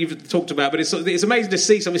that you've talked about, but it's amazing to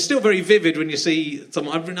see something. It's still very vivid when you see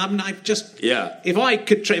someone. I've just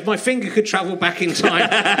if my finger could travel back in time,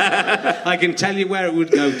 I can tell you where it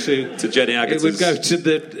would go to. To Jenny Agut's. It would go to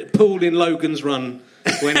the pool in Logan's Run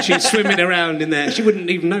when she's swimming around in there. She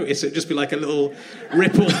wouldn't even notice. It'd just be like a little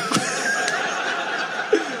ripple.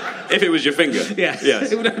 If it was your finger, yes.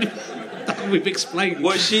 We've explained.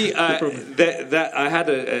 Well, I had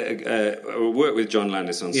a work with John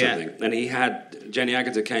Landis on something, and he had Jenny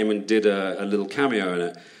Agutter came and did a little cameo in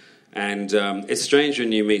it. And it's strange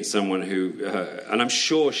when you meet someone who, and I'm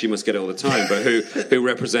sure she must get it all the time, but who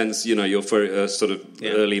represents, your sort of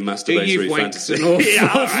early masturbatory fantasy.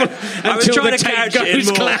 I was trying to catch it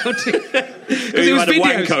more. Because it was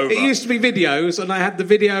videos. It used to be videos, and I had the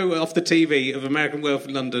video off the TV of American Werewolf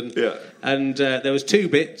in London. Yeah. And there was 2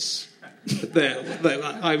 bits.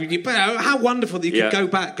 How wonderful that you could go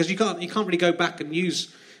back, because you can't really go back and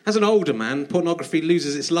use. As an older man, pornography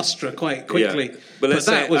loses its lustre quite quickly. Yeah. But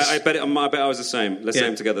I bet I was the same. Let's say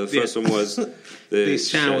them together. The first one was the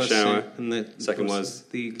shower, and the second was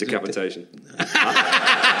the decapitation.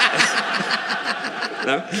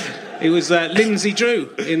 No? It was Lindsay Drew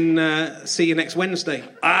in See You Next Wednesday.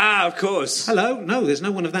 Ah, of course. Hello? No, there's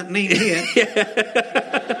no one of that name here.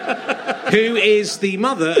 Who is the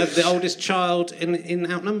mother of the oldest child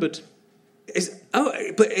in Outnumbered.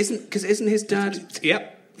 Isn't his dad...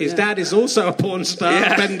 Yep. His dad is also a porn star,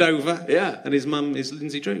 Bend Over. Yeah. And his mum is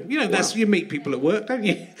Lindsay Drew. You meet people at work, don't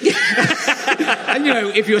you? And,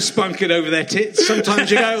 if you're spunking over their tits, sometimes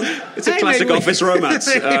you go... It's a classic office romance.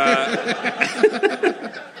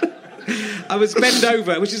 I was Bend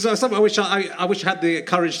Over, which is something I wish I had the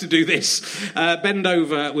courage to do this. Bend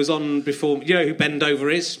Over was on before... You know who Bend Over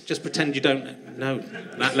is? Just pretend you don't know.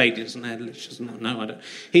 That lady doesn't know. She doesn't know. I don't.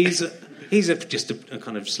 He's just a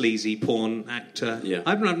kind of sleazy porn actor. Yeah.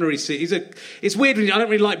 I've never really seen... It's weird when I don't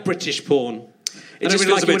really like British porn. It just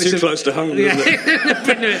feels a bit too close to home, doesn't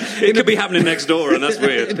it? It could be happening next door, and that's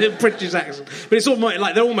weird. In a British accent. But it's almost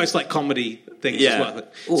like they're almost like comedy things as well.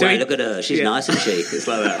 Oh, so look at her. She's nice, isn't she? It's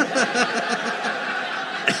like that.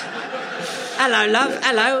 Hello, love.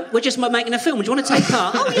 Hello. We're just making a film. Do you want to take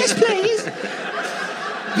part? Oh, yes, please.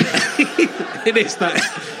 It is that.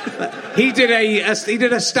 He did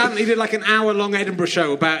like an hour-long Edinburgh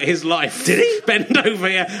show about his life. Did he? Bend Over,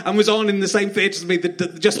 and was on in the same theatre as me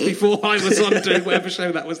just before I was on doing whatever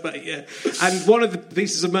show that was that year. And one of the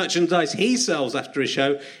pieces of merchandise he sells after his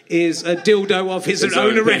show is a dildo of his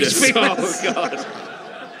own erect penis. Oh, God.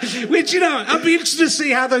 Which, I'd be interested to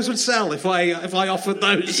see how those would sell if I offered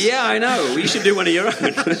those. Yeah, I know. You should do one of your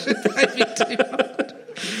own.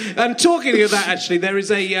 And talking of that, actually, there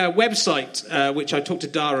is a website which I talked to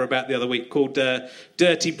Dara about the other week called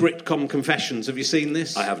Dirty Britcom Confessions. Have you seen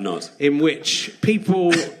this? I have not. In which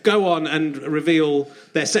people go on and reveal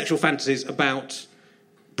their sexual fantasies about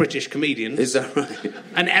British comedians. Is that right?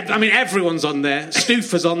 And everyone's on there.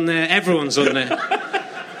 Stoofer's on there. Everyone's on there.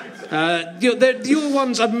 Your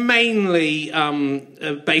ones are mainly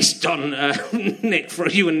based on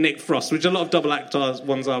you and Nick Frost, which a lot of double act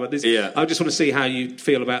ones are. But I just want to see how you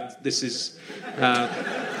feel about this. Is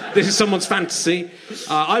someone's fantasy.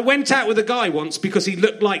 I went out with a guy once because he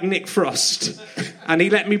looked like Nick Frost, and he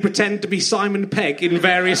let me pretend to be Simon Pegg in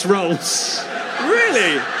various roles.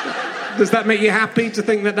 Really? Does that make you happy to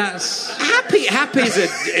think that that's happy? Happy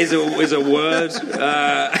is a word.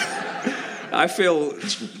 I feel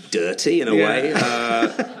dirty in a way.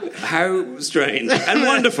 How strange and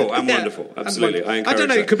wonderful. Wonderful. Absolutely. I don't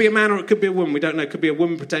know. that. It could be a man or it could be a woman. We don't know. It could be a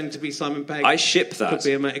woman pretending to be Simon Pegg. I ship that. Could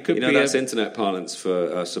be it could be that's internet parlance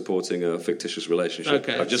for supporting a fictitious relationship.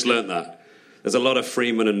 Okay. I've just learnt that. There's a lot of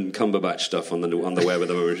Freeman and Cumberbatch stuff on the web at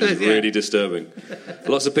the moment, which is really disturbing.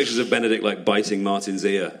 Lots of pictures of Benedict biting Martin's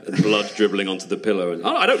ear and blood dribbling onto the pillow. And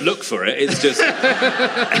I don't look for it. It's just.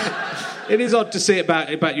 It is odd to see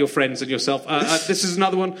about your friends and yourself. This is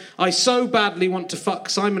another one. I so badly want to fuck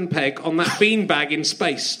Simon Pegg on that beanbag in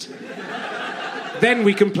Spaced. Then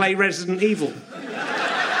we can play Resident Evil.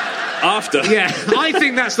 After? Yeah, I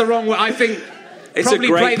think that's the wrong way. I think... It's a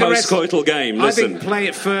great post-coital game, listen. I think play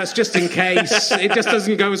it first, just in case. It just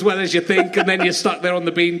doesn't go as well as you think, and then you're stuck there on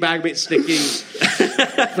the beanbag, a bit sticky.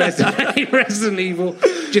 Resident Evil.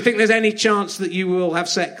 Do you think there's any chance that you will have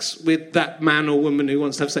sex with that man or woman who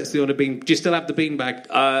wants to have sex with you on a bean? Do you still have the beanbag?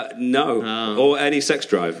 No. Oh. Or any sex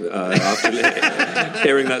drive after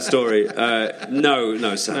hearing that story.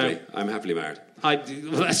 No, sadly. No. I'm happily married.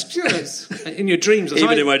 That's just in your dreams.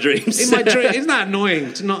 Even in my dreams. Isn't that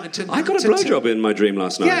annoying to not? I got a blowjob in my dream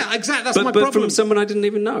last night. Yeah, exactly. That's my problem. But from someone I didn't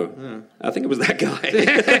even know. Yeah. I think it was that guy.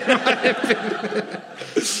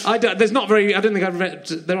 There's not very. I don't think I've read.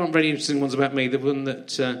 There aren't very interesting ones about me. The one that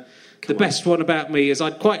the best one about me is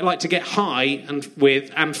I'd quite like to get high and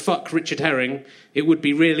fuck Richard Herring. It would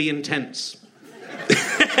be really intense.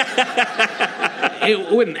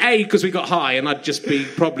 It wouldn't, because we got high and I'd just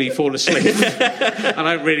probably fall asleep. And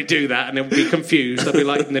I don't really do that, and it would be confused. I'd be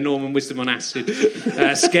like in the Norman Wisdom on Acid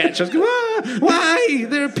sketch. I'd go, why?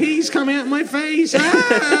 There are peas coming out of my face.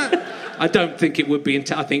 I don't think it would be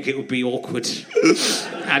I think it would be awkward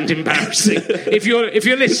and embarrassing. If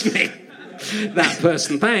you're listening, that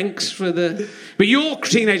person, thanks for the... But your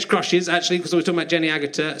teenage crushes, actually, because we were talking about Jenny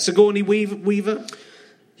Agutter, Sigourney Weaver?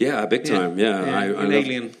 Yeah, big time. Yeah, in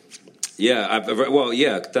Alien. Yeah,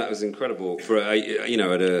 that was incredible for at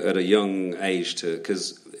a young age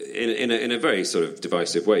because in a very sort of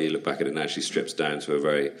divisive way, you look back at it now, she strips down to a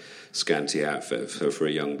very scanty outfit for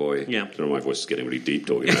a young boy. Yeah, I don't know, my voice is getting really deep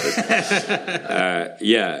talking about it.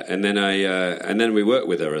 And then we worked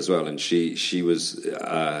with her as well, and she was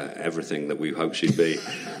everything that we hoped she'd be.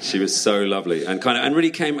 She was so lovely and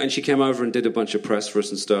she came over and did a bunch of press for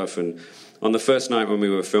us and stuff. And on the first night when we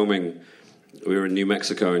were filming, we were in New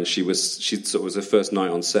Mexico, and it was her first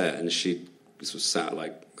night on set, and she was sat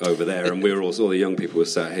over there, and we were all the young people were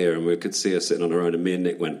sat here, and we could see her sitting on her own. And me and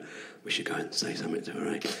Nick went, "We should go and say something to her,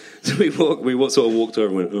 right?" So we sort of walked over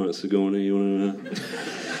and went, "All right, Sigourney, you want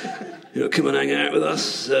to come and hang out with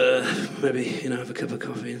us? Maybe have a cup of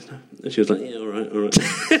coffee and stuff." And she was like, "Yeah, all right."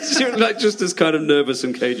 She was just as kind of nervous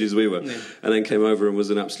and cagey as we were, and then came over and was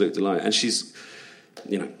an absolute delight. And she's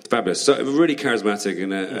fabulous. So really charismatic,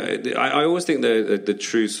 and I always think the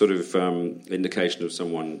true sort of indication of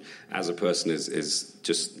someone as a person is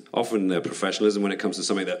just often their professionalism when it comes to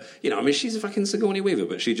something that she's a fucking Sigourney Weaver,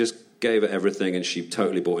 but she just gave it everything and she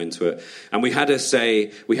totally bought into it. And we had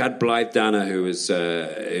Blythe Danner, who was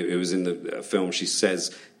in the film. She says,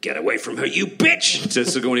 "Get away from her, you bitch!" to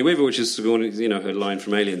Sigourney Weaver, which is Sigourney, her line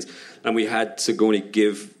from Aliens. And we had Sigourney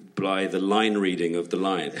give Blythe the line reading of the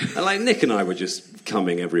line, and Nick and I were just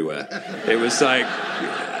coming everywhere. It was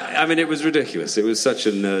it was ridiculous. It was such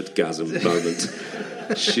a nerdgasm moment.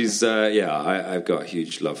 She's I've got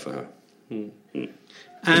huge love for her.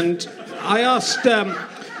 And I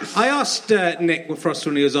asked Nick Frost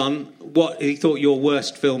when he was on what he thought your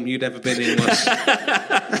worst film you'd ever been in was.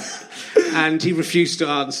 And he refused to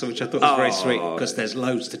answer, which I thought was very sweet, because there's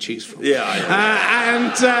loads to choose from.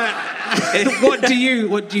 What do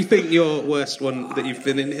you think your worst one that you've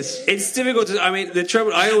been in is? It's difficult to. The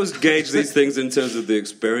trouble. I always gauge these things in terms of the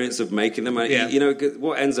experience of making them.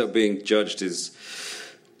 What ends up being judged is,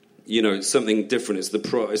 something different. It's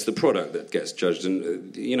the product that gets judged,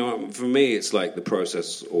 and for me, it's like the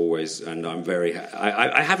process always. And I'm very.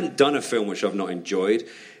 I haven't done a film which I've not enjoyed.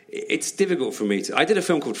 It's difficult for me to... I did a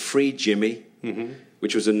film called Free Jimmy,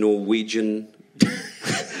 which was a Norwegian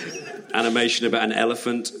animation about an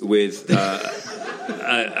elephant with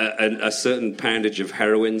a certain poundage of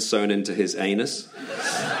heroin sewn into his anus.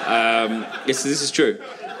 This is true.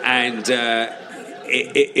 And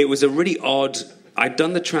it was a really odd... I'd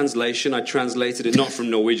done the translation. I translated it not from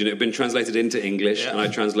Norwegian. It had been translated into English, and I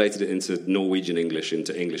translated it into Norwegian English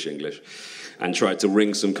into English, and tried to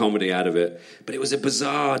wring some comedy out of it. But it was a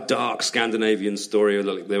bizarre, dark Scandinavian story.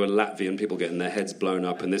 There were Latvian people getting their heads blown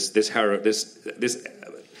up, and the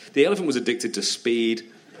elephant was addicted to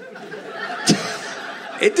speed.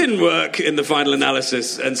 It didn't work in the final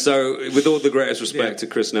analysis, and so with all the greatest respect to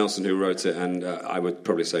Chris Nelson who wrote it, and I would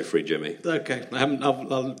probably say Free Jimmy. Okay,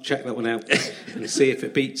 I'll check that one out and see if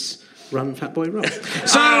it beats Run Fat Boy Run.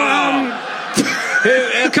 So,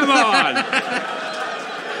 come on,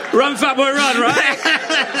 Run Fat Boy Run,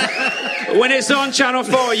 right? When it's on Channel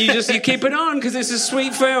 4, you keep it on because it's a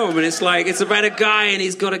sweet film, and it's about a guy and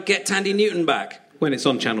he's got to get Tandy Newton back. When it's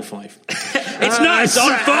on Channel 5, it's not. It's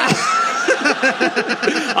on 4.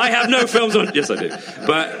 I have no films on. Yes, I do.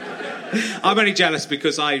 But I'm only jealous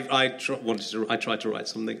because I tried to write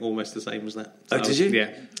something almost the same as that. So, did you?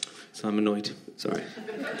 Yeah. So I'm annoyed. Sorry.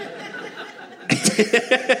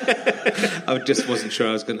 I just wasn't sure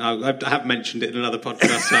I was going to... I have mentioned it in another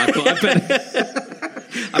podcast, so I thought I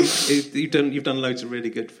better... You've done loads of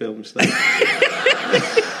really good films, though.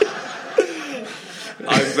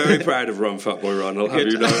 I'm very proud of Run Fat Boy Run, I'll have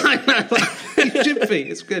you know. I know. You should be.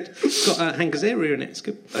 It's good. It's got Hank Azaria in it. It's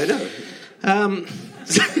good. I know.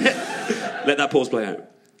 Let that pause play out.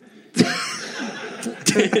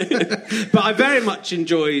 But I very much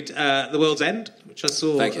enjoyed The World's End, which I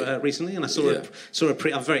saw recently, and I saw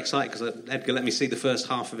I'm very excited because Edgar let me see the first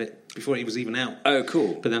half of it before it was even out. Oh,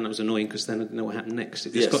 cool! But then that was annoying because then I didn't know what happened next.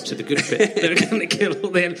 It just got to the good bit. They were going to kill all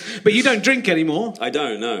the end. But you don't drink anymore. I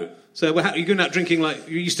don't know. So you're going out drinking like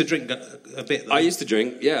you used to drink a bit. Though. I used to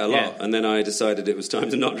drink, a lot, and then I decided it was time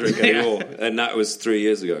to not drink anymore, and that was 3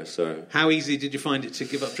 years ago. So, how easy did you find it to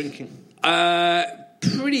give up drinking?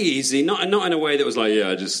 Pretty easy, not in a way that was like,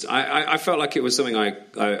 I felt like it was something I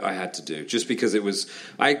had to do, just because it was,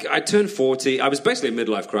 I turned 40, I was basically a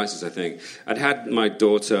midlife crisis, I think. I'd had my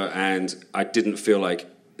daughter, and I didn't feel like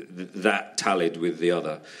that tallied with the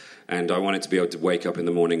other. And I wanted to be able to wake up in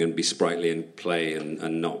the morning and be sprightly and play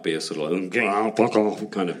and not be a sort of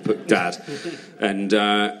kind of dad.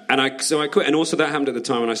 So I quit. And also that happened at the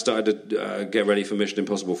time when I started to get ready for Mission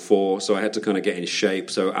Impossible 4. So I had to kind of get in shape.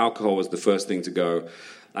 So alcohol was the first thing to go.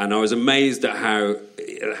 And I was amazed at how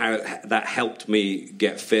that helped me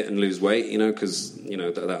get fit and lose weight, because,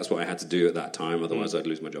 that's what I had to do at that time. Otherwise, I'd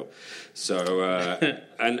lose my job. So,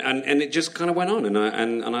 and it just kind of went on.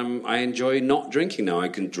 And I enjoy not drinking now. I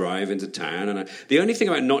can drive into town. And the only thing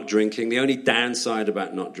about not drinking, the only downside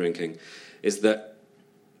about not drinking is that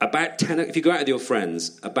about 10, if you go out with your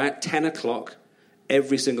friends, about 10 o'clock,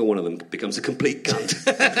 every single one of them becomes a complete cunt.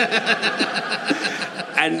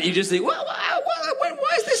 And you just think,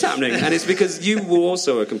 why is this happening? And it's because you were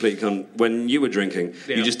also a complete cunt when you were drinking.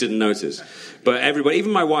 Yeah. You just didn't notice. But everybody,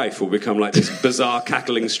 even my wife, will become like this bizarre,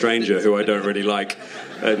 cackling stranger who I don't really like.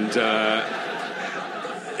 And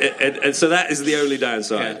so that is the only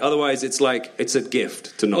downside. Yeah. Otherwise, it's a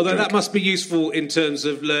gift to not drink. That must be useful in terms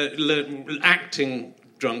of acting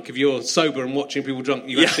drunk. If you're sober and watching people drunk,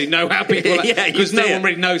 you actually know how people act. Because no one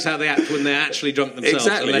really knows how they act when they're actually drunk themselves,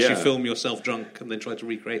 unless you film yourself drunk and then try to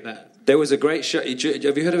recreate that. There was a great show.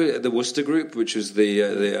 Have you heard of the Worcester Group, which was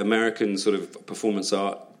the American sort of performance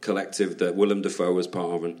art collective that Willem Dafoe was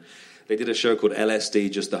part of? And they did a show called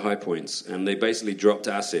LSD, Just the High Points, and they basically dropped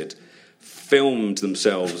acid, filmed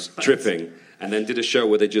themselves tripping, and then did a show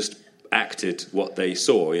where they just acted what they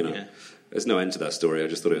saw, Yeah. There's no end to that story. I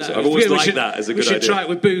just thought it was... I've always liked that as a good idea. We should try it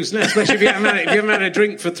with booze now, especially if you haven't had a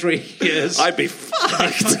drink for 3 years. I'd be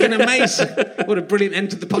fucked. Fucking amazing. What a brilliant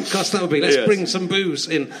end to the podcast that would be. Let's bring some booze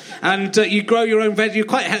in. And you grow your own veg. You've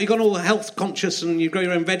gone all health conscious, and you grow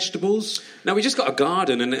your own vegetables. No, we just got a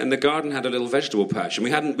garden, and the garden had a little vegetable patch,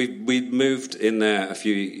 and we moved in there a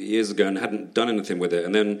few years ago and hadn't done anything with it.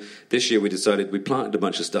 And then this year we decided we planted a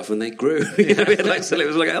bunch of stuff, and they grew.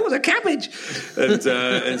 It was a cabbage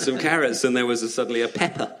and some carrots. And there was suddenly a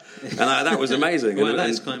pepper, and that was amazing. Well, that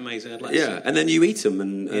is quite amazing. I'd like to see. And then you eat them,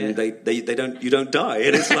 and you don't die,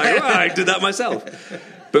 and it's like, I did that myself.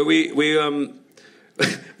 But we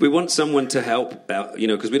want someone to help out,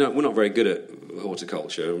 because we're not very good at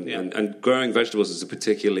horticulture, and growing vegetables is a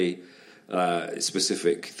particularly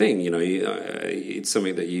specific thing. It's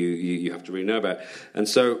something that you have to really know about, and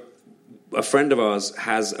so a friend of ours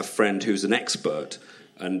has a friend who's an expert.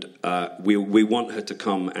 and we want her to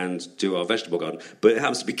come and do our vegetable garden, but it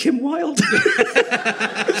happens to be Kim Wilde,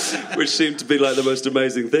 which seemed to be like the most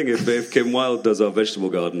amazing thing. If Kim Wilde does our vegetable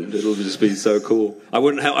garden, it'll just be so cool.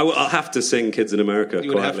 I'll have to sing "Kids in America"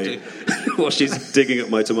 quietly while she's digging up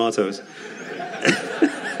my tomatoes.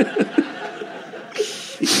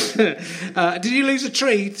 Did you lose a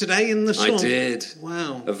tree today in the storm? I did.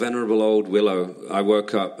 Wow. A venerable old willow. I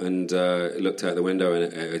woke up and looked out the window,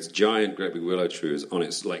 and it's giant, great big willow tree was on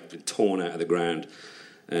its, like, been torn out of the ground,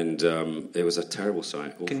 and it was a terrible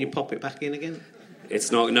sight. Awful. Can you pop it back in again?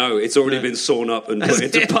 It's not. No, it's already been sawn up and put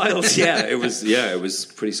into piles. It was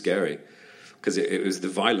pretty scary because it was the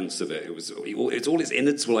violence of it. It's all its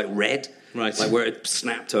innards were like red. Right. Like where it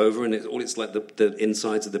snapped over, and it's like the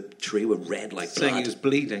insides of the tree were red, like saying blood. it was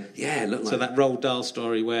bleeding. Yeah, it looked so like... that Roald Dahl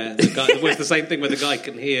story where the guy was the same thing where the guy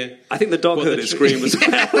can hear. I think the dog heard it scream as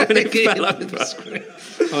well when it fell over.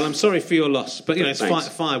 Well, I'm sorry for your loss, but it's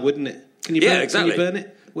fire, wouldn't it? Can you burn, exactly. Can you burn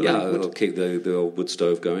it? It'll keep the old wood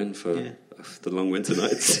stove going for the long winter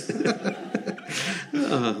nights.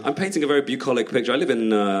 I'm painting a very bucolic picture. I live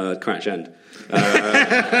in Crouch End.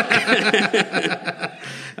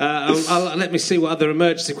 Let me see what other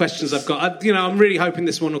emergency questions I've got. I'm really hoping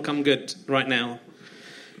this one will come good right now.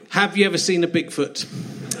 Have you ever seen a Bigfoot?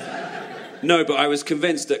 No, but I was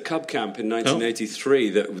convinced at Cub Camp in 1983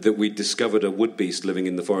 that we discovered a woodbeast living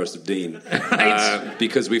in the Forest of Dean. Right.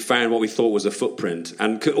 Because we found what we thought was a footprint.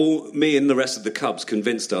 And me and the rest of the Cubs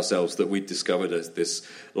convinced ourselves that we'd discovered this,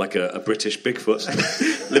 like a British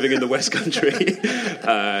Bigfoot living in the West Country.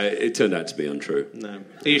 It turned out to be untrue. No.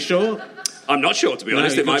 Are you sure? I'm not sure, to be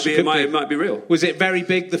honest. It might be real. Was it very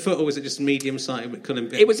big, the foot, or was it just medium size?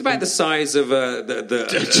 It was about the size of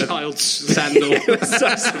the child's sandal.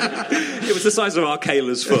 It was the size of our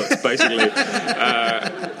Kayla's foot, basically.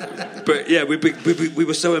 But yeah, we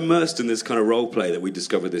were so immersed in this kind of role play that we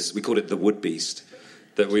discovered this. We called it the Wood Beast.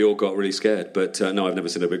 That we all got really scared. But no, I've never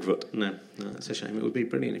seen a Bigfoot. No, that's a shame. It would be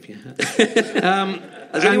brilliant if you had.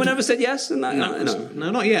 Has anyone ever said yes? No,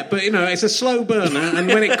 not yet. But it's a slow burner, and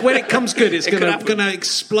when it comes good, it's going to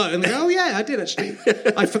explode. And I did actually.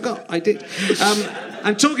 I forgot. I did.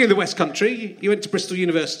 And talking of the West Country, you went to Bristol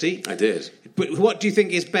University. I did. But what do you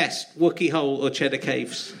think is best, Wookey Hole or Cheddar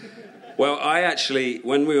Caves? Well, I actually,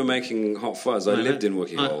 when we were making Hot Fuzz, I lived in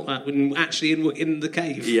Wookey Hole. Actually in the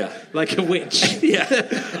cave? Yeah. Like a witch? Yeah.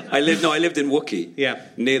 I lived in Wookey. Yeah.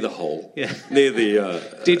 Near the hole. Yeah. Near the...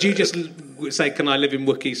 Did you just say, can I live in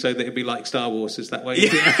Wookey so that it'd be like Star Wars? Is that way?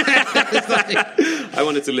 Yeah. I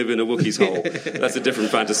wanted to live in a Wookie's hole. That's a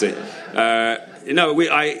different fantasy.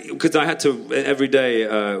 Because I had to, every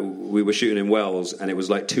day we were shooting in Wells, and it was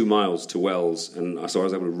like 2 miles to Wells, and so I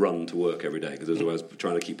was able to run to work every day, because I was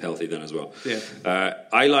trying to keep healthy then as well. Yeah.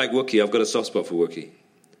 I like Wookey. I've got a soft spot for Wookey.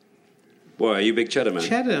 Why, are you a big Cheddar man?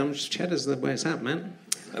 Cheddar's the way it's at, man.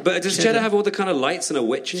 But does Cheddar have all the kind of lights and a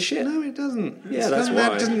witch and shit? No, it doesn't. Yeah, that's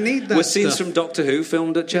why. It doesn't need that. Were scenes from Doctor Who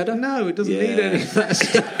filmed at Cheddar? No, it doesn't need any of that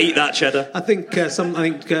stuff. Eat that, Cheddar. I think Day of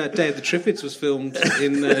the Triffids was filmed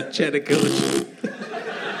in Cheddar College.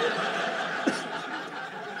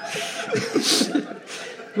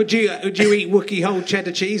 Would you eat Wookey Hole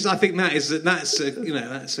cheddar cheese? I think that's a guess.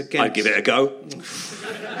 I'd give it a go.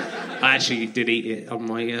 I actually did eat it on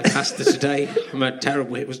my pasta today.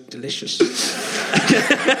 It was delicious.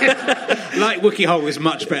 Like Wookey Hole is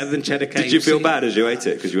much better than Cheddar Cave. Did you feel bad as you ate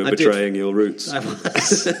it because you were betraying your roots? I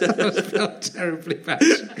felt terribly bad.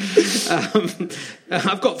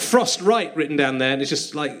 I've got Frost Wright written down there, and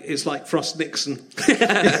it's like Frost Nixon.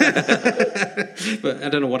 But I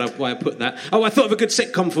don't know why I put that. Oh, I thought of a good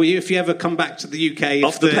sitcom for you if you ever come back to the UK.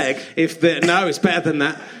 Off the Peg? No, it's better than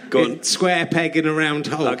that. Go on. Square Peg in a Round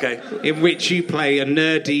Hole. Okay. In which you play a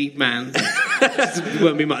nerdy man. It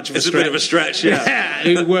won't be much of a stretch. It's a bit of a stretch, yeah.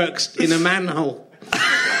 Who works in a manhole.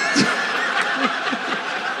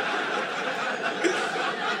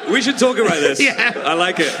 We should talk about this. Yeah. I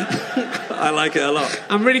like it. I like it a lot.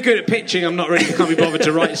 I'm really good at pitching. I'm not really can't be bothered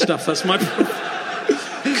to write stuff. That's my problem.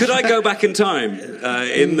 Could I go back in time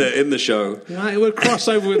in the show? Right, it would cross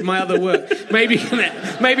over with my other work. Maybe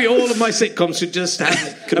all of my sitcoms should just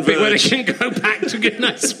have a bit where they can go back to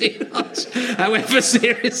Goodnight Sweetheart, however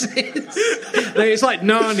serious it is. It's like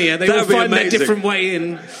Narnia. They will find their different way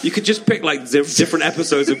in. You could just pick like different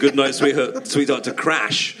episodes of Goodnight Sweetheart to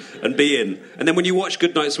crash and be in, and then when you watch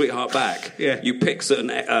Goodnight Sweetheart back, you pick certain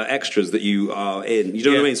extras that you are in. You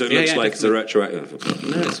know what I mean? So it looks like it's a retroactive.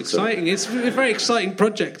 No, it's exciting. It's a very exciting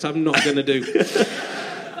project. I'm not going to do.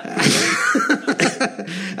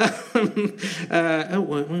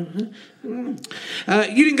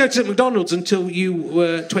 You didn't go to McDonald's until you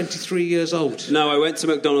were 23 years old. No, I went to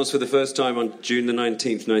McDonald's for the first time on June the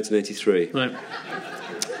 19th, 1983. Right.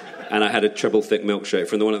 And I had a treble thick milkshake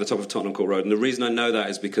from the one at the top of Tottenham Court Road. And the reason I know that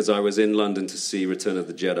is because I was in London to see Return of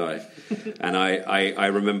the Jedi. And I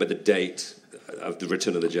remember the date of the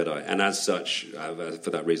Return of the Jedi. And as such,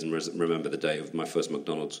 for that reason, remember the day of my first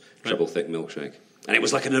McDonald's treble thick milkshake. And it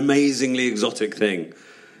was like an amazingly exotic thing.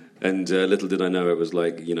 And little did I know it was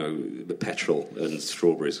like, the petrol and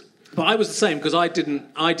strawberries. But I was the same because I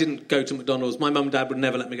didn't go to McDonald's. My mum and dad would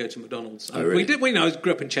never let me go to McDonald's. Oh, really? I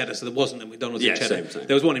grew up in Cheddar, so there wasn't a McDonald's in Cheddar. Same.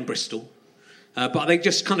 There was one in Bristol. But they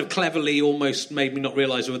just kind of cleverly almost made me not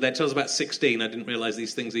realise they were there. Until I was about 16, I didn't realise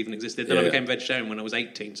these things even existed. Then I became vegetarian when I was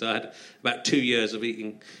 18, so I had about 2 years of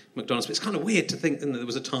eating McDonald's. But it's kind of weird to think that there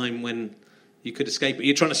was a time when you could escape it.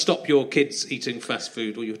 You're trying to stop your kids eating fast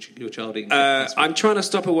food or your child eating fast food. I'm trying to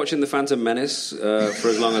stop her watching The Phantom Menace for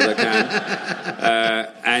as long as I can.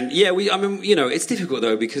 And yeah, it's difficult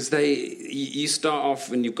though because you start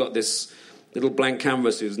off and you've got this little blank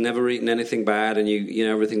canvas who's never eaten anything bad, and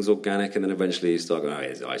everything's organic, and then eventually you start going,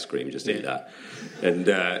 it's ice cream, just eat that. And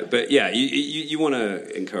but yeah, you want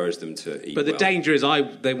to encourage them to eat. But the danger is,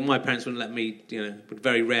 my parents wouldn't let me, would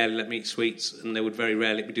very rarely let me eat sweets, and they would very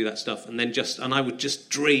rarely let me do that stuff. And I would just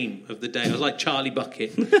dream of the day. I was like Charlie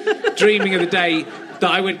Bucket, dreaming of the day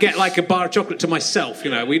that I would get like a bar of chocolate to myself.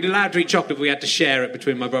 We'd allowed to eat chocolate, but we had to share it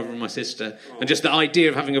between my brother and my sister. And just the idea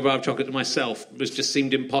of having a bar of chocolate to myself just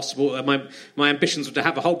seemed impossible. My ambitions were to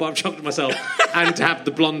have a whole bar of chocolate to myself and to have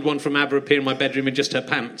the blonde one from ABBA appear in my bedroom in just her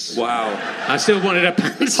pants. Wow. I still wanted her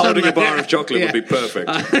pants. Holding a bar of chocolate would be perfect.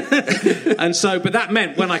 But that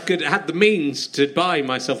meant when I had the means to buy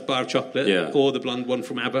myself a bar of chocolate or the blonde one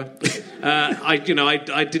from ABBA,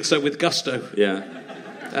 I did so with gusto. Yeah.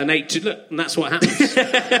 And and that's what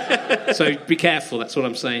happens. So be careful, that's what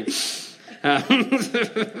I'm saying. And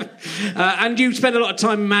you spend a lot of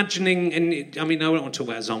time imagining, and I don't want to talk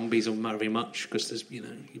about zombies or very much because there's,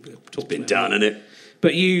 it's been done, isn't it?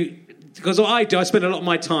 But because what I do, I spend a lot of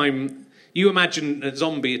my time. You imagine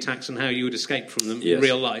zombie attacks and how you would escape from them in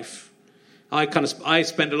real life. I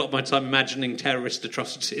spend a lot of my time imagining terrorist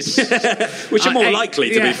atrocities, which are more likely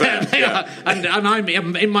to be fair. Yeah. And I'm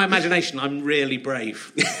in my imagination, I'm really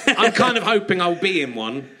brave. I'm kind of hoping I'll be in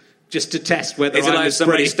one. Just to test whether is it like if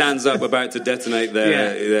somebody brave. stands up about to detonate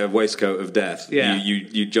their waistcoat of death? Yeah.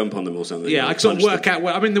 You jump on them or something. Yeah, I sort of work out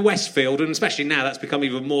where I'm in the Westfield, and especially now that's become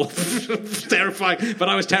even more terrifying. But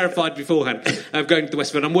I was terrified beforehand of going to the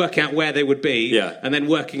Westfield. I'm working out where they would be, and then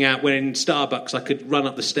working out when in Starbucks I could run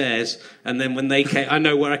up the stairs, and then when they came, I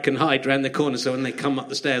know where I can hide around the corner. So when they come up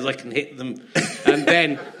the stairs, I can hit them, and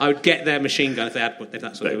then I would get their machine gun if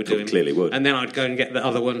that's what they were doing. Clearly would. And then I'd go and get the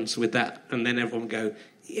other ones with that, and then everyone would go.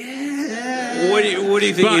 Yeah. What do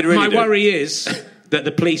you think you'd really my do? worry is that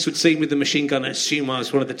the police would see me with the machine gun and assume I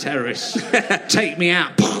was one of the terrorists, take me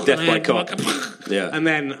out, death by cop. And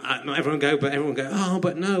then not everyone go, oh,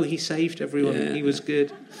 but no, he saved everyone. Yeah. He was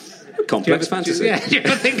good. Complex fantasy. Yeah,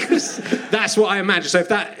 I think that's what I imagine. So if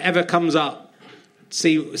that ever comes up,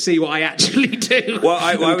 see what I actually do. Well,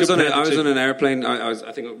 I was on an airplane.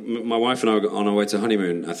 I think my wife and I were on our way to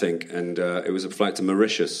honeymoon, I think, and it was a flight to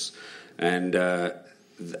Mauritius. And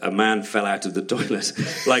a man fell out of the toilet.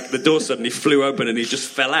 Like, the door suddenly flew open and he just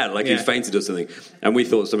fell out, like he fainted or something. And we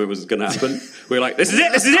thought something was going to happen. We were like, this is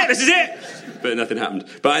it! But nothing happened.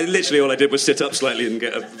 But all I did was sit up slightly and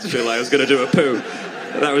feel like I was going to do a poo.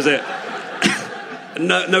 That was it.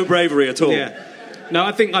 No bravery at all. Yeah. No,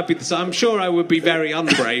 I think I'd be the same. I'm sure I would be very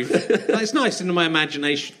unbrave. It's nice in my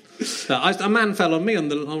imagination. A man fell on me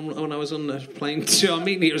when I was on the plane to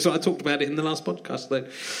Armenia. So I talked about it in the last podcast, though.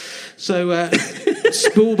 So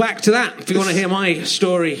spool back to that if you want to hear my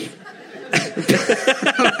story.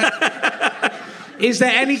 Is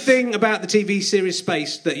there anything about the TV series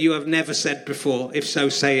Space that you have never said before? If so,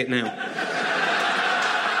 say it now.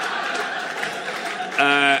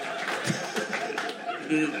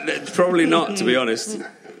 Probably not, to be honest.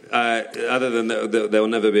 Other than there will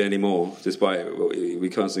never be any more, despite we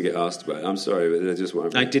constantly get asked about it. I'm sorry, but there just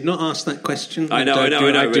won't be. I did not ask that question. I know. I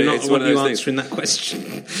do not want you things. answering that question.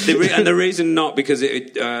 And the reason not because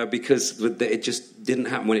it just didn't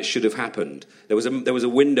happen when it should have happened. There was a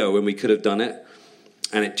window when we could have done it,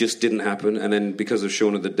 And it just didn't happen. And then because of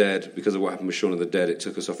Shaun of the Dead, because of what happened with Shaun of the Dead, it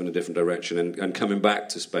took us off in a different direction and coming back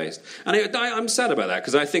to Spaced. And I'm sad about that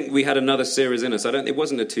because I think we had another series in us. It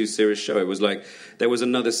wasn't a 2-series show. It was like there was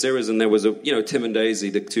another series and there was Tim and Daisy,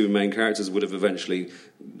 the two main characters,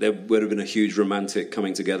 there would have been a huge romantic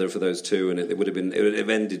coming together for those two, and it would have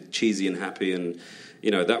ended cheesy and happy, and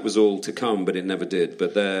that was all to come, but it never did.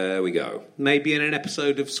 But there we go. Maybe in an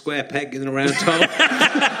episode of Square Peg in the Round Hole.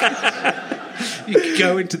 You could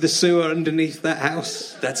go into the sewer underneath that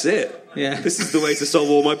house. That's it. Yeah. This is the way to solve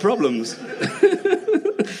all my problems.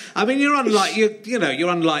 I mean, you're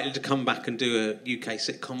unlikely to come back and do a UK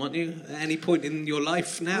sitcom, aren't you? At any point in your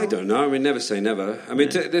life now? I don't know. I mean, never say never. I mean,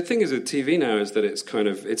 the thing is with TV now is that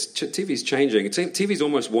TV's changing. TV's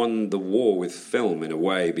almost won the war with film in a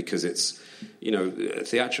way because it's,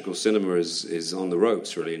 theatrical cinema is on the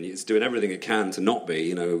ropes really, and it's doing everything it can to not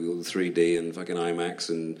be, 3D and fucking IMAX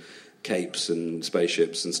and capes and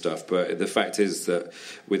spaceships and stuff. But the fact is that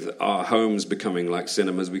with our homes becoming like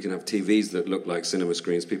cinemas, we can have TVs that look like cinema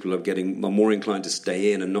screens. People are more inclined to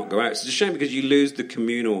stay in and not go out. It's a shame because you lose the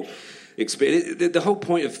communal experience. The whole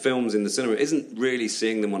point of films in the cinema isn't really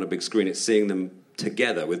seeing them on a big screen. It's seeing them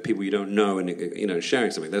together with people you don't know and sharing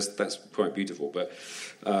something. That's quite beautiful. But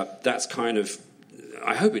that's kind of,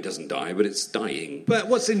 I hope it doesn't die, but it's dying. But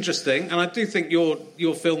what's interesting, and I do think your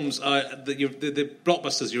films the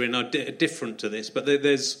blockbusters you're in are different to this, but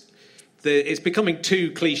it's becoming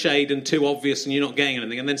too cliched and too obvious, and you're not getting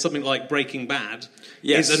anything. And then something like Breaking Bad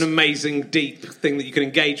is an amazing, deep thing that you can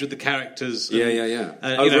engage with the characters. And,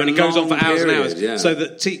 and it goes on for hours and hours. Yeah. So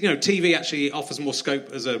that TV actually offers more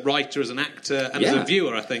scope as a writer, as an actor, and as a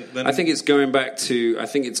viewer. I think it's going back to.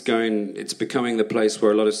 It's becoming the place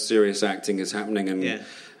where a lot of serious acting is happening. And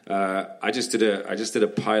I just did a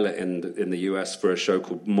pilot in the US for a show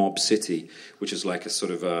called Mob City, which is like a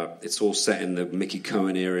sort of it's all set in the Mickey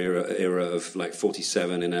Cohen era of like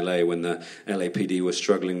 47 in LA when the LAPD was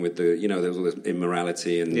struggling with there was all this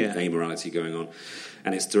immorality and amorality going on.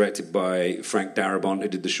 And it's directed by Frank Darabont, who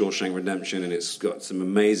did The Shawshank Redemption, and it's got some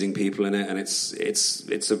amazing people in it, and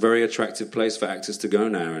it's a very attractive place for actors to go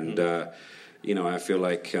now. And I feel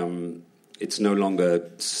like it's no longer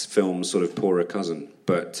film's sort of poorer cousin.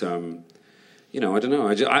 But, I don't know.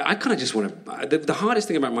 I kind of just want to... The hardest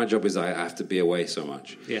thing about my job is I have to be away so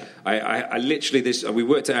much. Yeah. I literally... we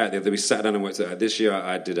worked it out. We sat down and worked it out. This year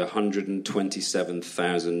I did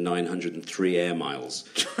 127,903 air miles.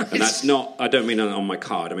 And that's not... I don't mean on my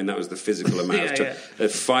card. I mean, that was the physical amount.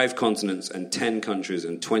 Of 5 continents and 10 countries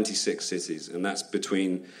and 26 cities. And that's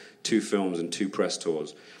between 2 films and 2 press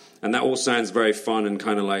tours. And that all sounds very fun and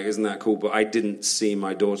kind of like, isn't that cool? But I didn't see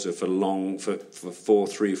my daughter for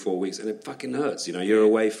 3-4 weeks, and it fucking hurts. You're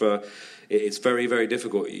away for. It's very, very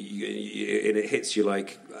difficult. It hits you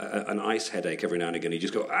like an ice headache every now and again. You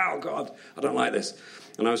just go, oh God, I don't like this.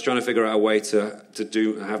 And I was trying to figure out a way to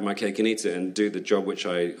have my cake and eat it and do the job which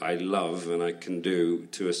I love and I can do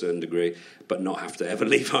to a certain degree, but not have to ever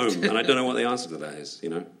leave home. And I don't know what the answer to that is.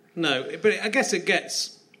 No, but I guess it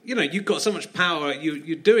gets. You've got so much power.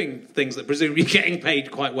 You're doing things that presumably you're getting paid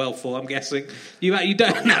quite well for. I'm guessing you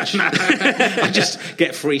don't. No. I just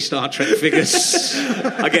get free Star Trek figures.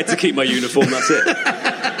 I get to keep my uniform. That's it.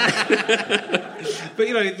 But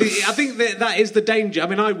I think that is the danger. I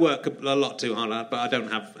mean, I work a lot too hard, but I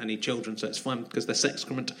don't have any children, so it's fine because they're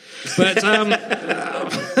excrement. But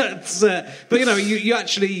you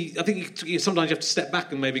actually, I think you sometimes you have to step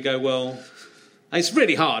back and maybe go, well. It's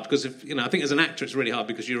really hard because I think as an actor it's really hard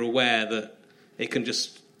because you're aware that it can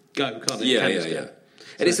just go, can't it? Yeah.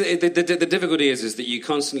 And it's the difficulty is that you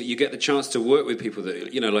get the chance to work with people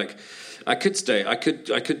that like I could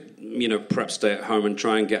perhaps stay at home and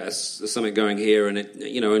try and get something going here and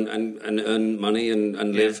and earn money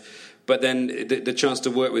and live. But then the chance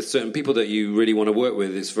to work with certain people that you really want to work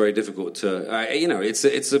with is very difficult to.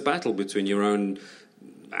 It's a battle between your own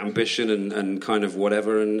ambition and kind of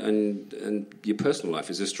whatever and your personal life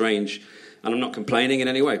is a strange, and I'm not complaining in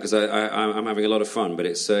any way because I'm having a lot of fun, but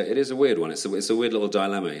it is a weird one. It's a weird little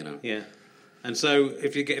dilemma, Yeah. And so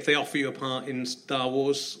if they offer you a part in Star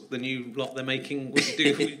Wars, the new lot they're making, would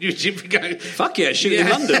you go? Fuck yeah, shooting in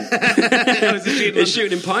London. It's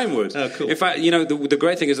shooting in Pinewood. Oh, cool. In fact, the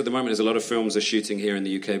great thing is at the moment is a lot of films are shooting here in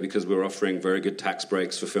the UK because we're offering very good tax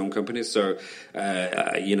breaks for film companies. So,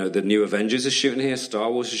 the new Avengers is shooting here,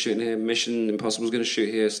 Star Wars is shooting here, Mission Impossible is going to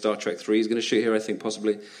shoot here, Star Trek 3 is going to shoot here, I think,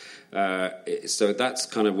 possibly. So that's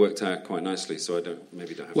kind of worked out quite nicely. So I don't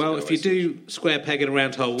have to. Well, if you do Square Peg in a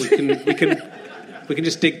Round Hole, we can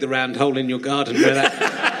just dig the round hole in your garden where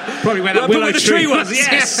that Probably where that willow tree was.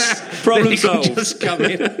 Yes. Problem solved. Just come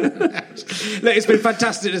in. Look, it's been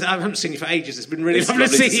fantastic. I haven't seen you for ages. It's been really lovely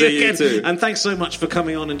to lovely see you again. too. And thanks so much for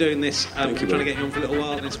coming on and doing this. I'm you, trying to man. get you on for a little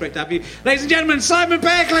while, and it's great to have you. Ladies and gentlemen, Simon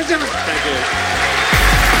Pegg. Ladies and gentlemen. Thank you.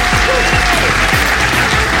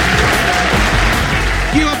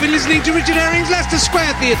 You have been listening to Richard Herring's Leicester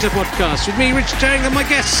Square Theatre podcast with me, Richard Herring, and my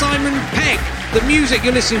guest, Simon Pegg. The music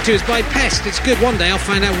you're listening to is by Pest. It's good. One day I'll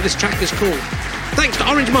find out what this track is called. Thanks to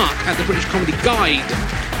Orange Mark at the British Comedy Guide,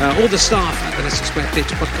 all the staff at the Leicester Square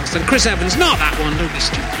Theatre podcast, and Chris Evans, not that one, don't be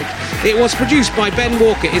stupid. It was produced by Ben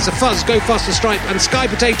Walker. It's a Fuzz, Go Faster Stripe and Sky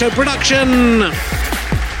Potato production.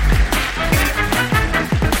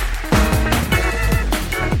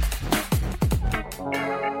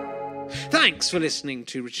 Thanks for listening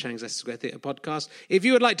to Richard Herring's Leicester Square Theatre podcast. If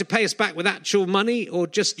you would like to pay us back with actual money, or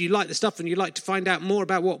just you like the stuff and you'd like to find out more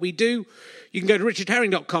about what we do, you can go to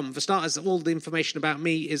richardherring.com. For starters, all the information about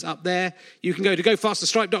me is up there. You can go to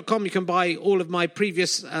gofasterstripe.com. You can buy all of my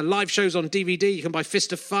previous live shows on DVD. You can buy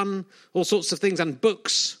Fist of Fun, all sorts of things, and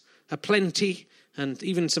books, plenty, and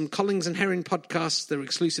even some Collings and Herring podcasts. They're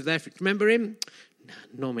exclusive there. If you remember him,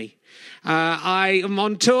 nor me. I am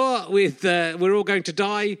on tour with We're All Going to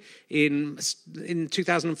Die in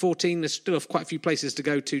 2014. There's still quite a few places to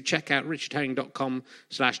go to. Check out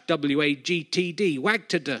richardherring.com/WAGTD.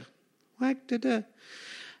 Wagtada.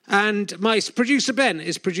 And my producer Ben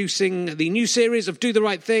is producing the new series of Do the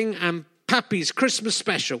Right Thing and Pappy's Christmas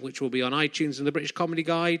Special, which will be on iTunes and the British Comedy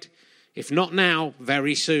Guide. If not now,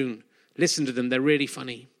 very soon. Listen to them, they're really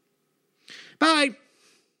funny. Bye.